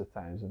tens of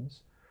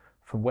thousands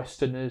from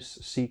Westerners,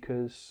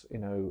 seekers,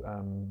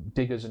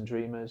 diggers and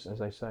dreamers, as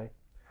they say.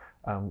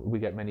 We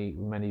get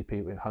many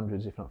people,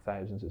 hundreds, if not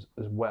thousands,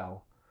 as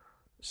well.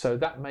 So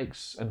that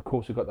makes, and of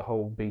course we've got the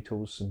whole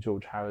Beatles and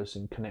George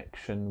Harrison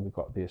connection. We've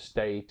got the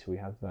estate. We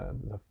have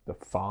the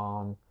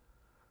farm.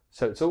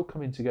 So it's all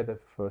coming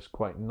together for us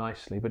quite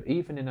nicely. But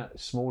even in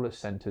smaller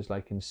centres,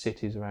 like in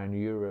cities around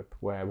Europe,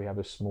 where we have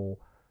a small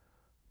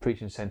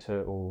preaching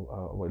centre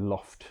or a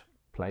loft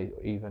place,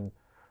 even,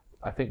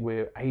 I think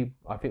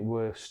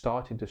we're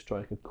starting to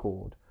strike a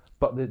chord.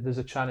 But there's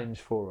a challenge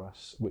for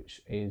us,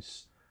 which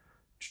is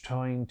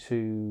trying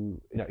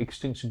to,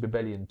 Extinction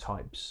Rebellion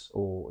types,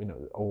 or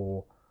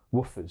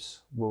WWOOFers,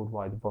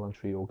 Worldwide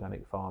Voluntary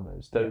Organic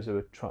Farmers. Those are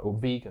or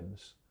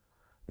vegans.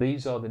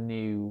 These are the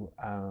new.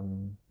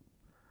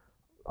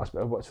 I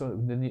suppose what's the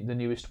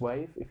newest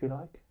wave, if you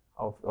like,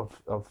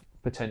 of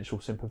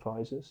potential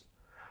sympathisers.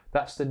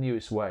 That's the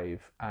newest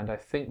wave, and I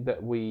think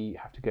that we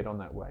have to get on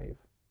that wave.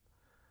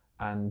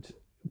 And,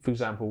 for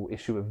example,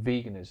 issue of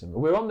veganism.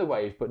 We're on the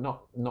wave, but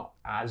not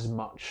as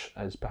much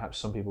as perhaps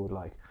some people would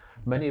like.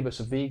 Many of us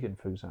are vegan,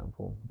 for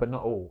example, but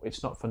not all.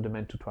 It's not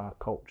fundamental to our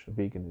culture,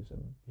 veganism.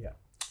 Yeah.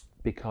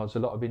 Because a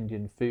lot of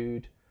Indian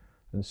food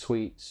and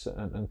sweets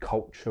and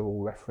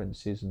cultural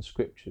references and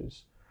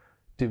scriptures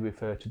do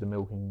refer to the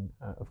milking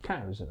of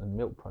cows and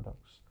milk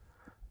products.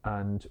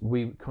 And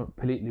we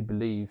completely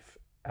believe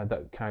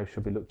that cows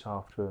should be looked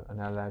after and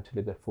allowed to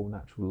live their full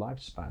natural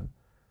lifespan.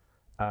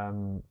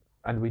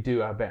 And we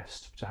do our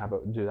best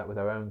to do that with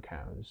our own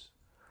cows.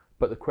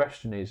 But the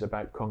question is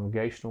about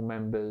congregational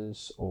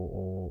members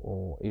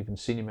or even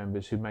senior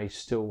members who may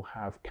still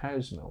have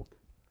cow's milk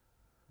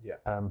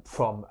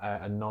from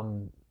a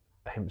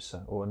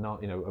non-himsa or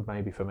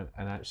maybe from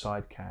an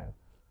outside cow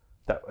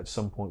that at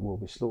some point will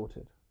be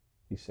slaughtered.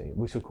 You see,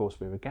 which of course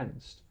we're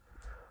against.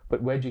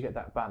 But where do you get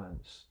that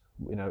balance?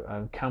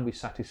 Can we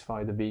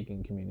satisfy the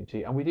vegan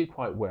community? And we do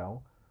quite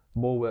well.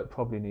 More work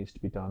probably needs to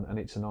be done, and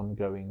it's an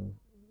ongoing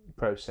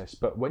process.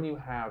 But when you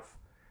have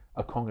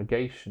a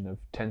congregation of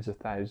tens of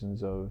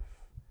thousands of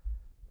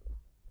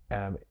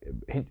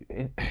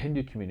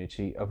Hindu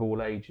community of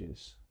all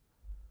ages,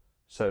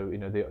 so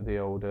the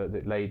older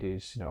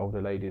ladies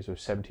are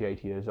 70,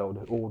 80 years old,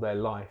 all their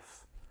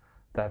life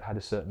they've had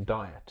a certain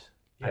diet.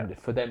 And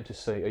for them to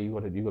say, you've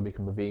got to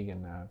become a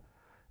vegan now,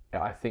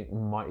 I think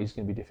is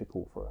going to be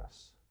difficult for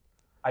us.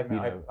 I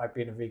mean, I've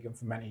been a vegan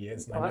for many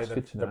years, and I know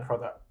the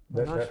product.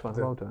 Nice one,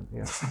 well done.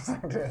 Yeah.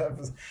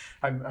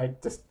 I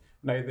just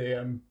know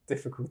the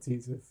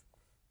difficulties of.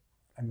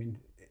 I mean,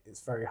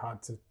 it's very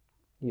hard to.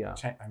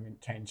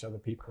 Change other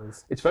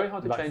people's. It's very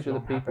hard to change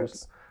other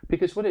people's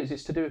because what it is,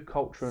 it's to do with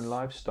culture and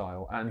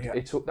lifestyle, and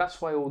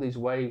that's why all these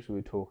waves we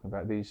were talking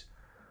about, these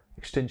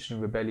Extinction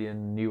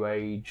Rebellion, New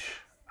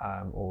Age.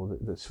 Or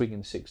the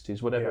swinging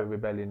 60s, whatever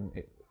rebellion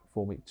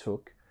form it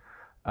took.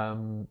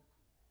 I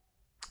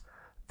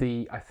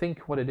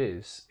think what it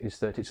is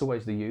that it's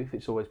always the youth,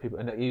 it's always people,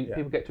 and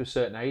people get to a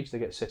certain age, they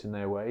get set in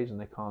their ways, and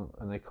they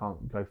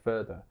can't go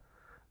further.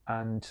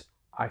 And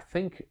I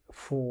think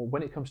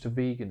when it comes to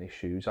vegan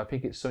issues, I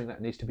think it's something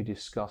that needs to be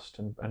discussed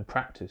and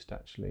practiced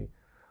actually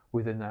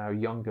within our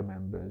younger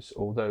members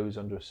or those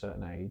under a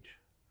certain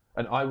age.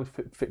 And I would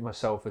fit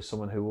myself as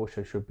someone who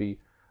also should be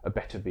a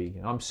better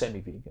vegan. I'm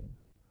semi-vegan.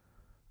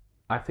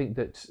 I think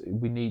that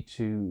we need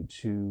to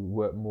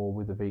work more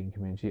with the vegan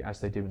community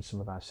as they do in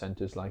some of our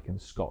centres, like in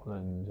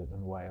Scotland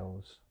and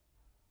Wales,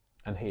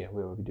 and here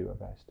where we do our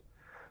best.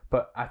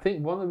 But I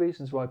think one of the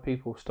reasons why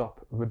people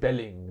stop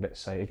rebelling, let's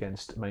say,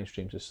 against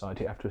mainstream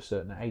society after a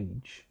certain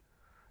age,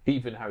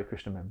 even Hare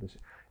Krishna members,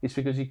 is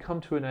because you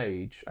come to an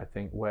age, I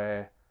think,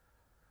 where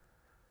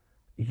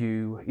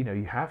you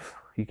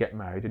get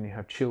married and you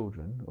have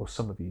children, or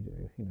some of you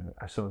do,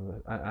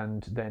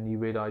 and then you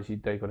realise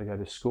they've got to go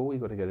to school,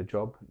 you've got to get a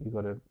job, you've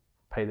got to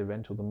pay the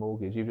rent or the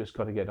mortgage, you've just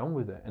got to get on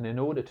with it. And in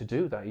order to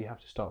do that, you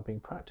have to start being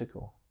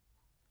practical.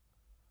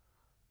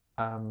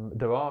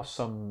 There are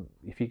some,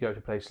 if you go to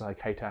places like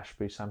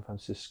Haight-Ashbury, San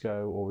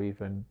Francisco, or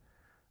even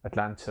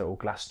Atlanta or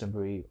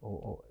Glastonbury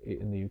or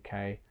in the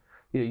UK,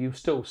 you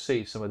still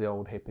see some of the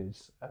old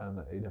hippies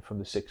from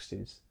the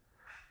 60s.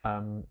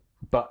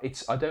 But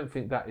I don't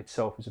think that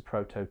itself is a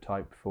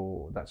prototype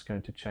that's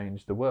going to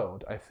change the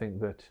world. I think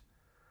that,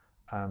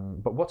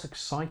 but what's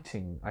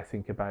exciting, I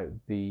think, about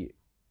the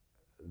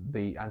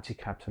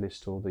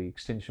anti-capitalist or the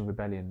Extinction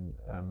Rebellion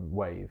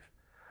wave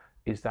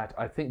is that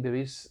I think there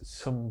is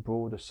some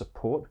broader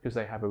support because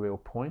they have a real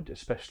point,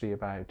 especially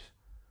about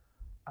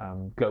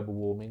global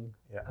warming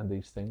and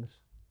these things.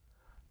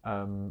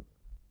 But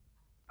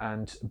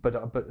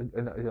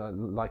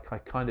like I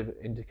kind of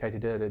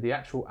indicated earlier, the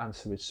actual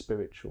answer is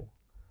spiritual.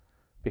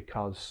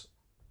 Because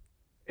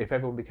if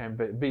everyone became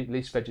at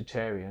least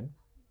vegetarian,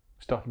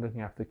 started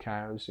looking after the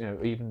cows,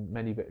 even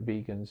many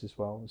vegans as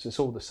well, it's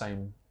all the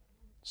same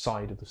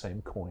side of the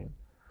same coin.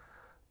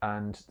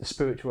 And the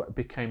spiritual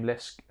became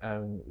less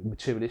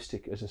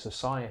materialistic as a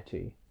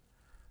society,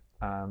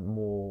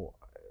 more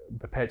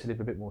prepared to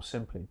live a bit more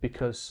simply.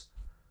 Because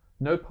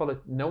no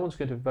one's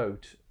going to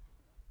vote,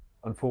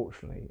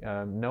 unfortunately,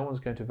 no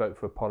one's going to vote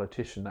for a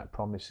politician that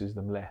promises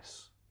them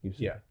less.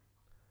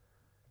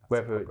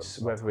 Whether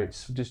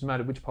it's just no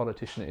matter which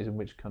politician it is in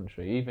which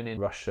country, even in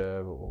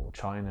Russia or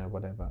China or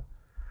whatever,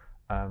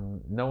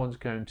 no one's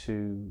going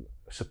to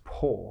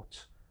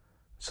support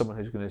someone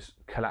who's going to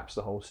collapse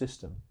the whole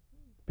system.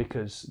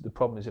 because the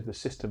problem is if the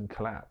system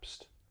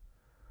collapsed,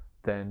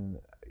 then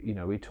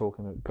we're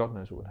talking about God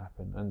knows what would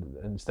happen,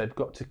 and they've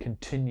got to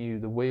continue.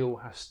 The wheel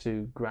has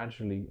to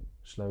gradually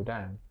slow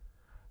down.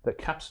 The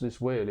capitalist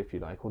wheel, if you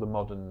like, or the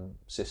modern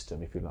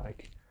system, if you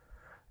like,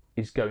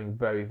 is going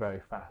very, very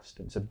fast.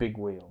 It's a big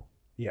wheel,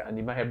 and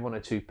you may have one or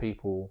two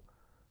people,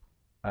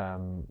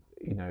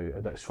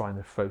 that's trying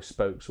to throw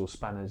spokes or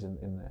spanners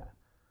in there,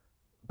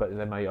 but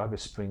they may either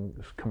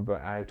come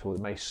back out, or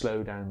it may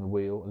slow down the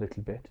wheel a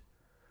little bit.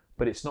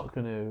 But it's not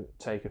going to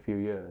take a few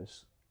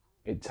years.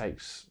 It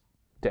takes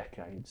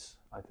decades,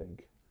 I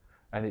think,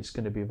 and it's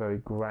going to be a very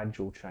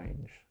gradual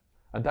change,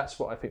 and that's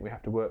what I think we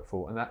have to work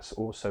for. And that's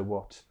also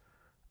what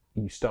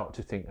you start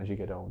to think as you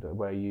get older,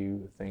 where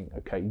you think,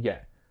 okay,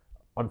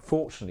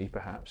 unfortunately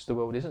perhaps the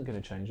world isn't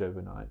going to change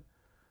overnight,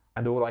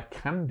 and all I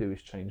can do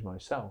is change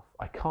myself.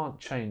 I can't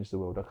change the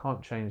world. I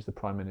can't change the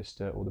Prime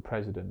Minister or the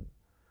President.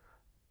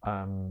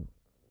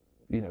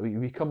 You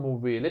become more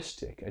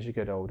realistic as you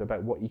get older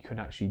about what you can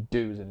actually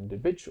do as an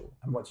individual.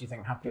 And what do you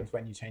think happens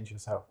when you change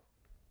yourself?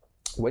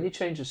 When you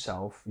change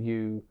yourself,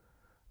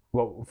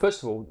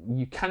 first of all,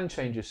 you can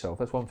change yourself.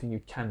 That's one thing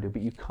you can do,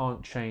 but you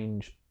can't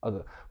change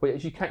other. Well,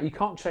 you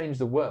can't change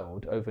the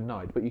world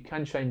overnight, but you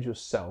can change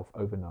yourself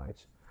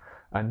overnight,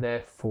 and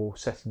therefore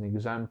set an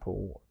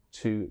example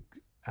to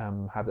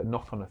have a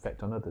knock-on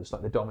effect on others,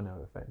 like the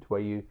domino effect,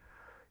 where you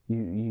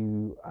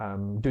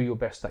do your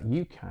best that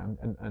you can,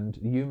 and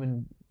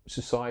human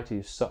society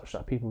is such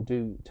that people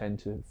do tend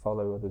to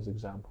follow others'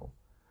 example.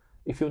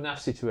 If you're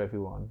nasty to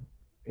everyone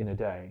in a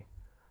day,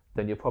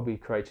 then you're probably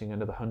creating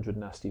another 100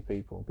 nasty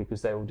people,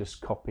 because they will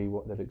just copy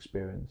what they've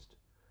experienced.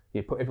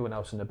 You put everyone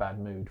else in a bad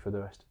mood for the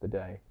rest of the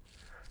day.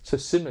 So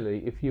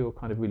similarly, if you're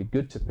kind of really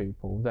good to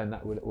people, then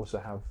that will also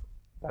have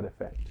that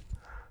effect.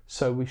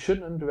 So we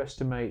shouldn't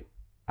underestimate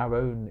our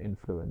own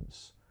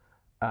influence,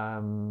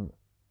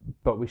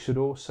 but we should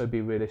also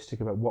be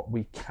realistic about what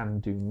we can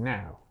do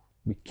now.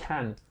 We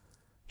can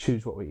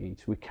choose what we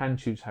eat. We can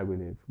choose how we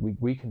live.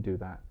 We can do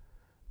that.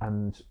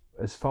 And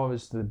as far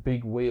as the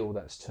big wheel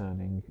that's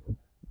turning,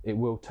 it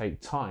will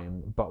take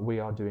time, but we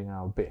are doing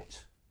our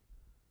bit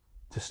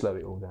to slow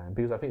it all down,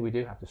 because I think we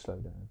do have to slow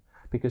down,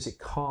 because it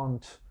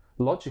can't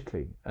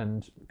logically,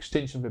 and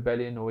Extinction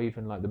Rebellion, or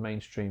even like the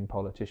mainstream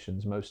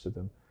politicians, most of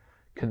them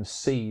can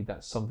see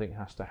that something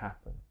has to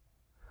happen,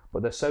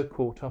 but they're so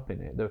caught up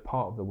in it, they're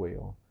part of the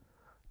wheel,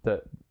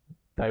 that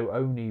they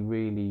only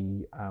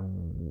really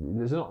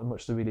there's not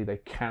much that really they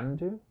can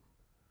do,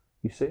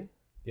 you see.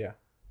 Yeah.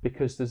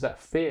 Because there's that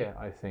fear,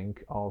 I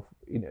think, of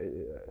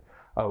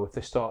if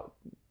they start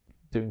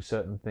doing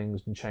certain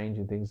things and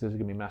changing things, there's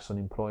going to be mass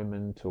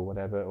unemployment or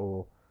whatever,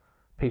 or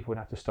people would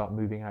have to start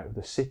moving out of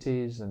the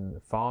cities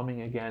and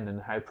farming again,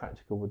 and how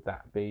practical would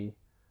that be?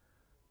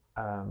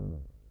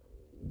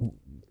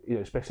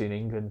 Especially in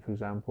England, for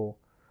example.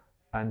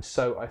 And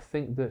so I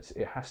think that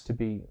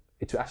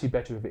it's actually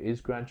better if it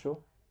is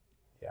gradual.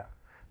 Yeah.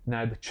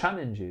 Now the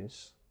challenge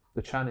is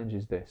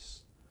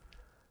this: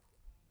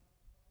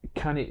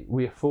 can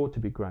we afford to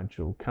be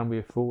gradual? Can we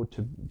afford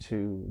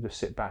to just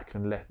sit back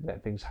and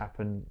let things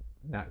happen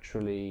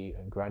naturally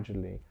and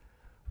gradually,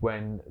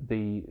 when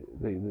the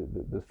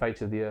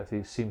fate of the earth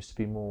seems to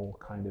be more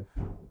kind of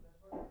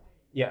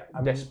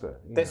desperate?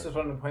 This was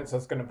one of the points I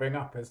was going to bring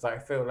up, is that I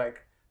feel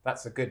like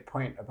that's a good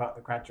point about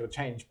the gradual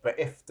change. But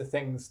if the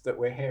things that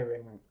we're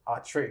hearing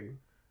are true,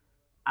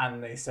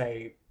 and they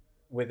say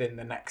within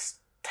the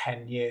next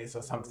 10 years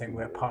or something,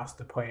 we're past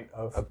the point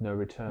of no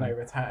return.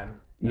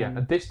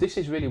 And this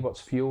is really what's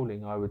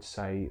fueling, I would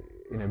say,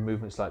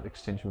 movements like the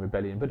Extinction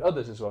Rebellion, but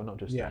others as well, not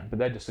just them. But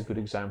they're just a good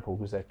example,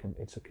 because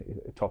it's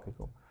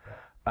topical. Yeah.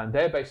 And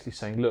they're basically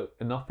saying, look,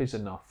 enough is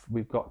enough.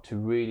 We've got to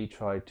really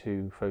try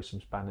to throw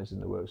some spanners in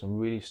the works and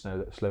really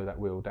slow that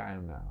wheel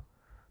down now,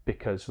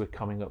 because we're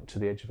coming up to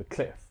the edge of a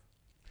cliff.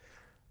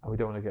 And we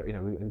don't want to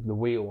get, the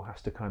wheel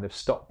has to kind of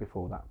stop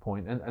before that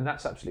point. And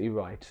that's absolutely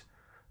right.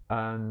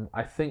 And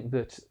I think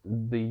that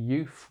the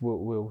youth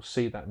will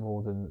see that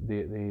more than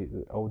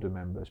the older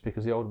members,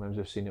 because the older members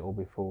have seen it all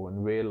before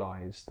and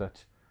realise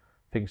that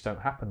things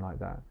don't happen like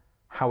that.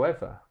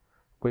 However,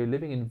 we're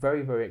living in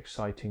very, very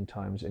exciting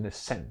times in a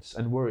sense,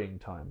 and worrying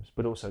times,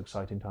 but also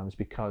exciting times,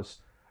 because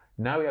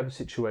now we have a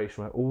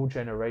situation where all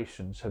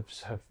generations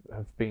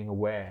have been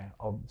aware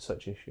of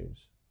such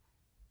issues.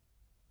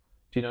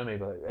 Do you know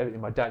what I mean?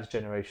 My dad's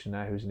generation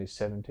now, who's in his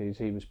 70s,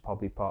 he was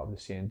probably part of the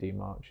CND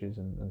marches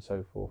and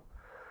so forth.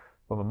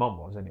 Well, my mum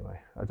was anyway.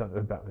 I don't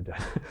know about my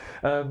dad.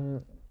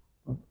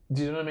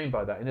 Do you know what I mean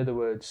by that? In other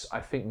words,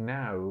 I think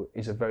now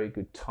is a very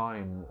good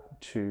time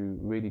to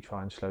really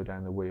try and slow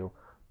down the wheel.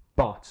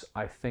 But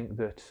I think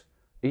that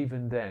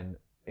even then,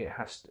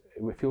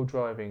 if you're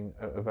driving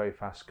a very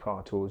fast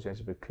car towards the edge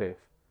of a cliff,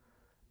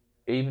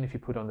 even if you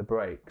put on the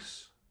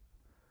brakes,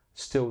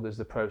 still there's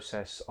the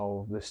process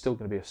of, there's still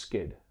going to be a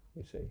skid,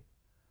 you see,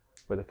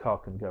 where the car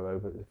can go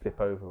over,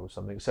 flip over or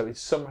something. So it's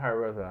somehow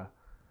or other,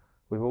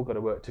 we've all got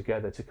to work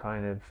together to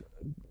kind of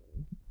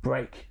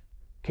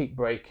keep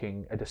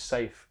braking at a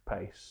safe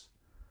pace,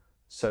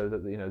 so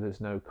that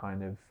there's no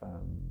kind of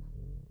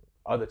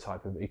other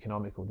type of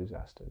economical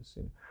disasters,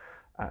 you know,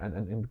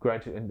 and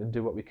gradually and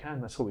do what we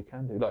can. That's all we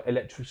can do.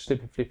 Like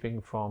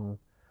flipping from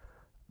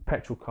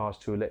petrol cars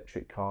to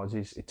electric cars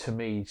to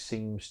me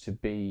seems to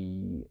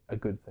be a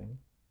good thing.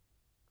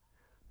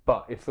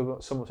 But if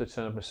someone to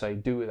turn up and say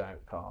do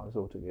without cars,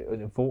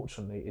 and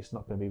unfortunately, it's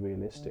not going to be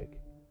realistic.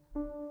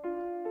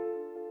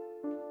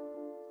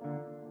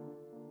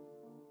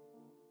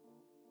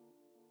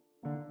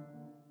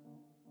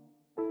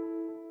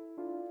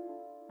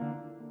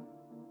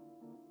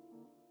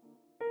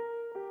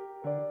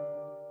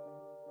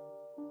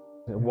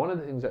 One of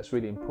the things that's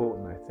really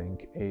important, I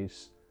think,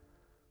 is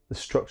the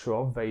structure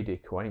of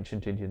Vedic or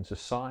ancient Indian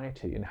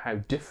society and how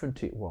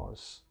different it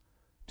was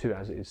to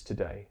as it is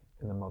today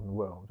in the modern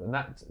world. And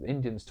that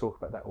Indians talk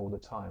about that all the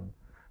time.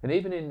 And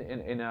even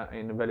in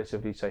a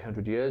relatively, say,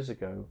 100 years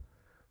ago,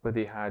 where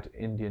they had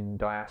Indian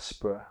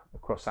diaspora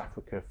across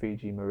Africa,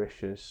 Fiji,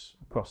 Mauritius,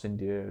 across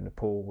India,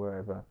 Nepal,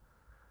 wherever,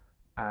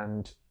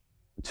 and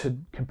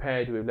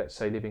compared with, let's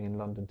say, living in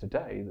London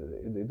today,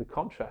 the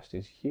contrast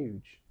is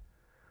huge.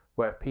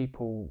 Where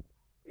people,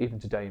 even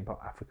today in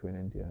Africa and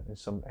India, in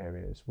some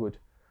areas, would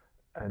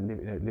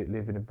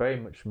live in a very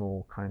much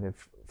more kind of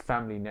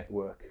family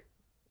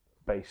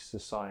network-based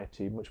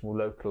society, much more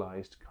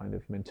localized kind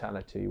of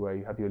mentality, where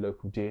you have your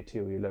local deity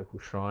or your local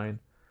shrine,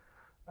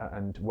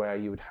 and where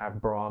you would have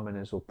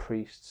brahmanas or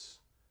priests.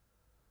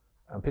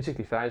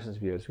 Particularly thousands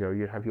of years ago,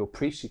 you'd have your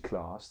priestly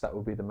class that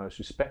would be the most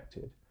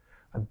respected,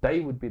 and they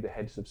would be the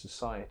heads of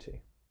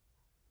society,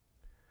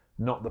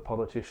 not the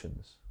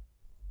politicians.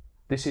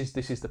 This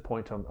is the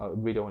point I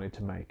really wanted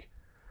to make.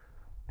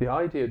 The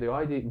idea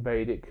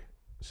Vedic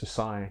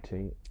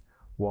society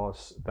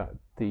was that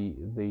the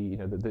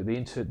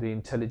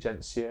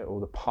intelligentsia or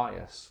the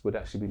pious would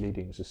actually be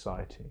leading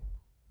society,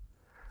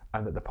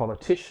 and that the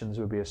politicians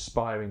would be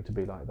aspiring to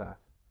be like that.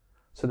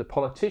 So the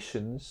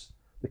politicians,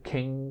 the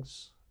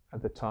kings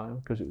at the time,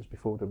 because it was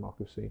before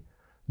democracy,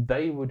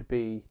 they would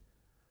be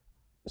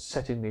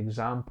setting the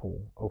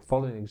example or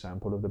following the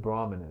example of the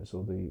brahmanas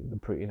or the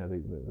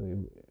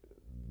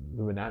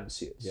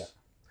renunciates, yeah.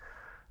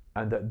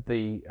 And that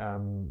the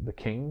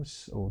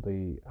kings or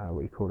the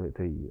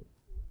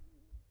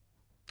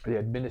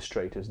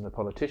administrators and the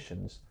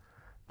politicians,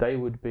 they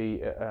would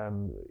be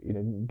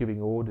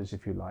giving orders,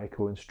 if you like,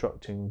 or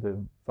instructing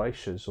the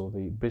vaishyas or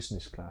the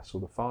business class or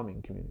the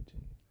farming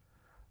community,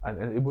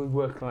 and it would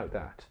work like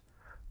that.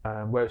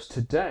 Whereas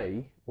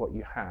today, what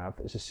you have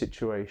is a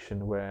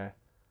situation where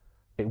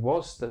it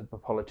was the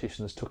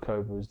politicians took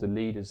over as the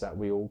leaders that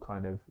we all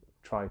kind of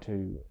try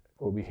to,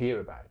 or we hear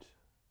about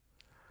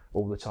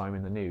all the time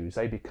in the news.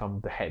 They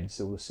become the heads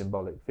or the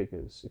symbolic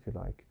figures, if you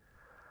like.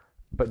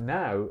 But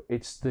now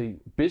it's the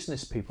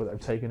business people that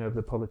have taken over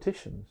the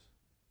politicians.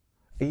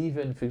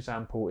 Even, for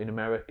example, in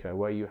America,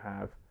 where you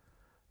have,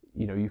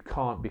 you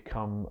can't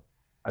become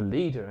a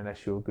leader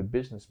unless you're a good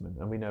businessman.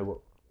 And we know what,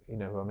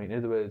 I mean. In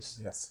other words...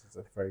 Yes, it's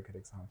a very good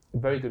example. A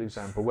very good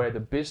example, where the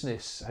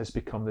business has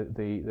become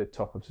the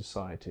top of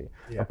society.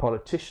 Yeah. And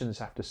politicians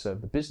have to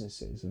serve the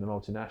businesses and the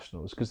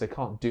multinationals because they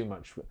can't do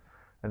much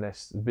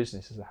unless the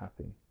businesses are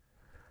happy.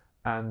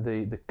 And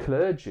the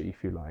clergy,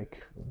 if you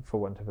like, for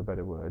want of a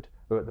better word,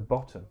 are at the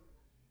bottom.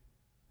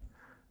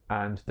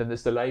 And then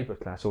there's the labour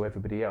class or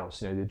everybody else,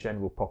 the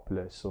general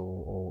populace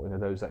or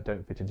those that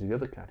don't fit into the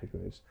other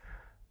categories,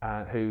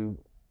 who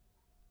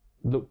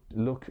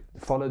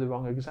follow the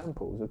wrong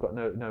examples. They've got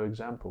no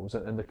examples.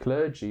 And the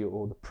clergy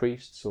or the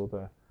priests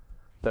or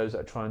those that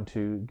are trying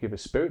to give a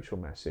spiritual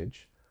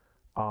message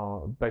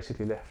are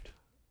basically left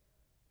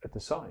at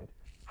the side.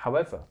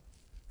 However,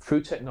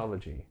 through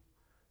technology,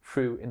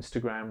 through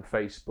Instagram,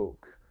 Facebook,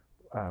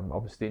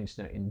 obviously the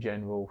internet in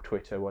general,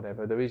 Twitter,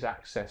 whatever, there is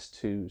access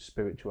to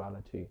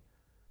spirituality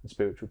and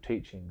spiritual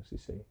teachings, you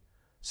see.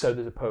 So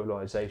there's a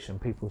polarization.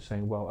 People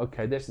saying, well,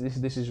 okay, this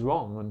is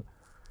wrong, and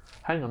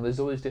hang on, there's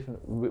all these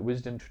different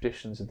wisdom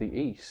traditions of the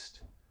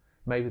East.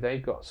 Maybe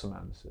they've got some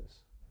answers,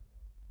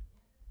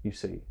 you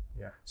see.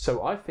 Yeah.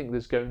 So I think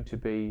there's going to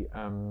be,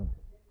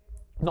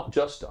 not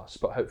just us,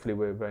 but hopefully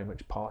we're very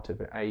much part of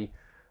it, a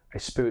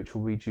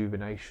spiritual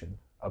rejuvenation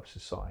of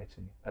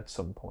society at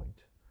some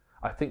point.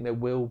 I think there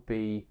will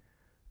be,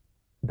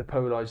 the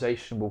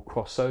polarization will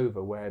cross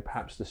over where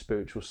perhaps the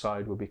spiritual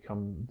side will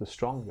become the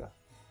stronger.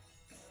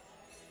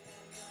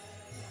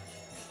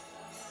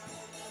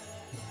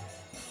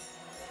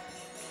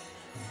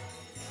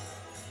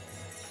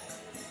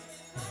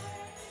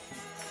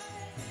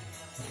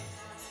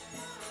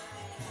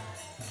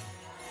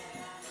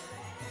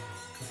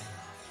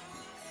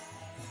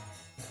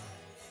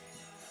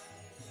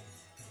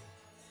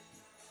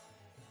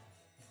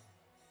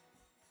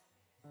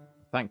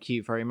 Thank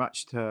you very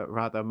much to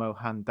Radha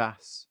Mohan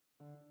Das.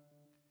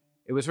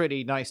 It was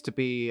really nice to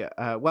be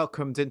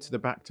welcomed into the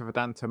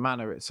Bhaktivedanta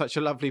Manor. It's such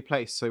a lovely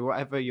place. So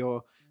whatever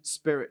your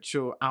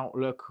spiritual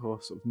outlook or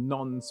sort of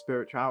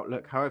non-spiritual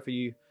outlook, however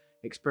you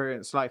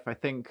experience life, I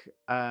think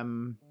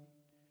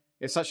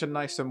it's such a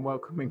nice and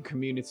welcoming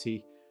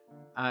community.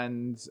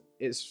 And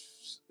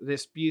it's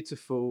this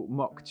beautiful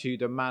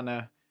Mokchuda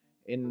Manor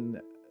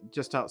in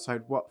just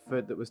outside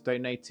Watford that was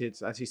donated,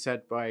 as he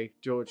said, by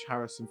George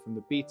Harrison from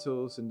the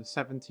Beatles in the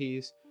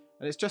 70s.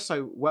 And it's just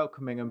so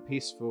welcoming and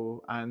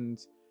peaceful and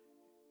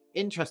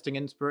interesting,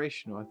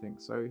 inspirational, I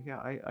think. So yeah,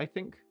 I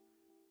think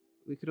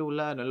we could all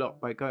learn a lot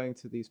by going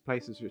to these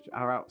places which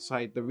are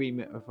outside the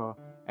remit of our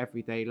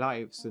everyday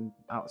lives and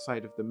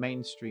outside of the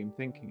mainstream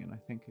thinking. And I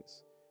think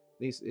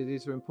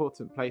these are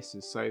important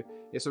places. So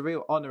it's a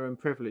real honor and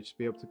privilege to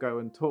be able to go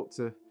and talk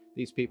to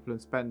these people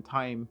and spend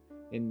time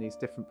in these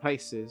different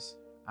places.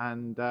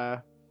 And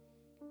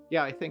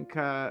yeah, I think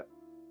it'd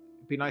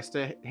be nice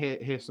to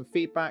hear some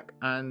feedback.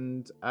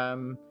 And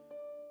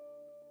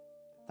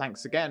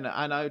thanks again.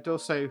 And I would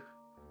also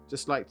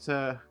just like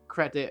to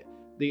credit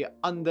the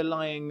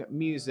underlying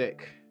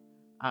music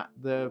at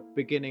the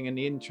beginning and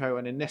the intro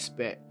and in this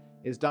bit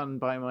is done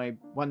by my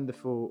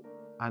wonderful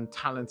and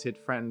talented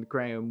friend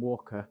Graham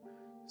Walker.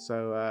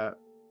 So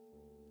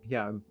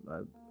yeah,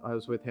 I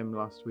was with him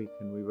last week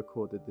and he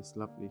recorded this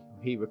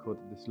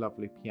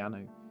lovely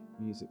piano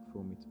music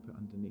for me to put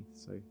underneath.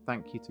 So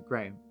thank you to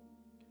Graham.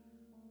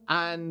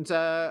 And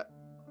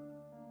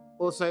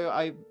also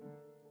I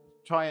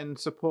try and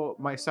support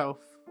myself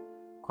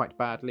quite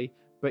badly,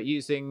 but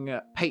using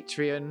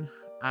Patreon,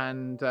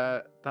 and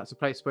that's a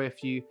place where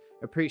if you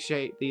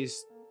appreciate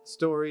these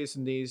stories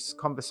and these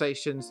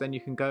conversations, then you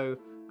can go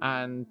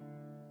and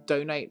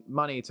donate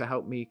money to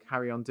help me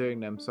carry on doing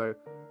them. So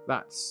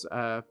that's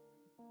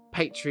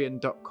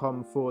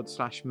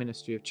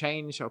patreon.com/Ministry of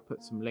Change. I'll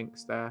put some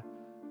links there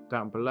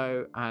down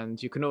below,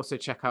 and you can also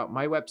check out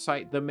my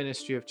website,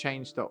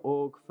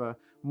 theministryofchange.org, for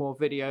more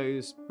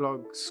videos,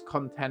 blogs,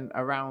 content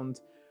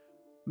around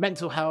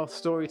mental health,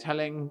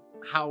 storytelling,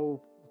 how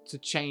to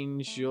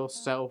change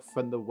yourself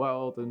and the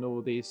world and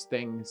all these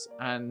things.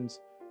 And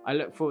I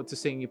look forward to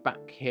seeing you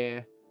back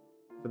here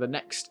for the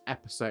next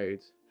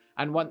episode.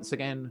 And once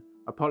again,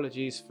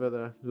 apologies for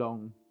the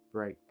long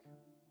break.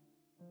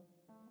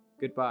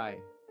 Goodbye.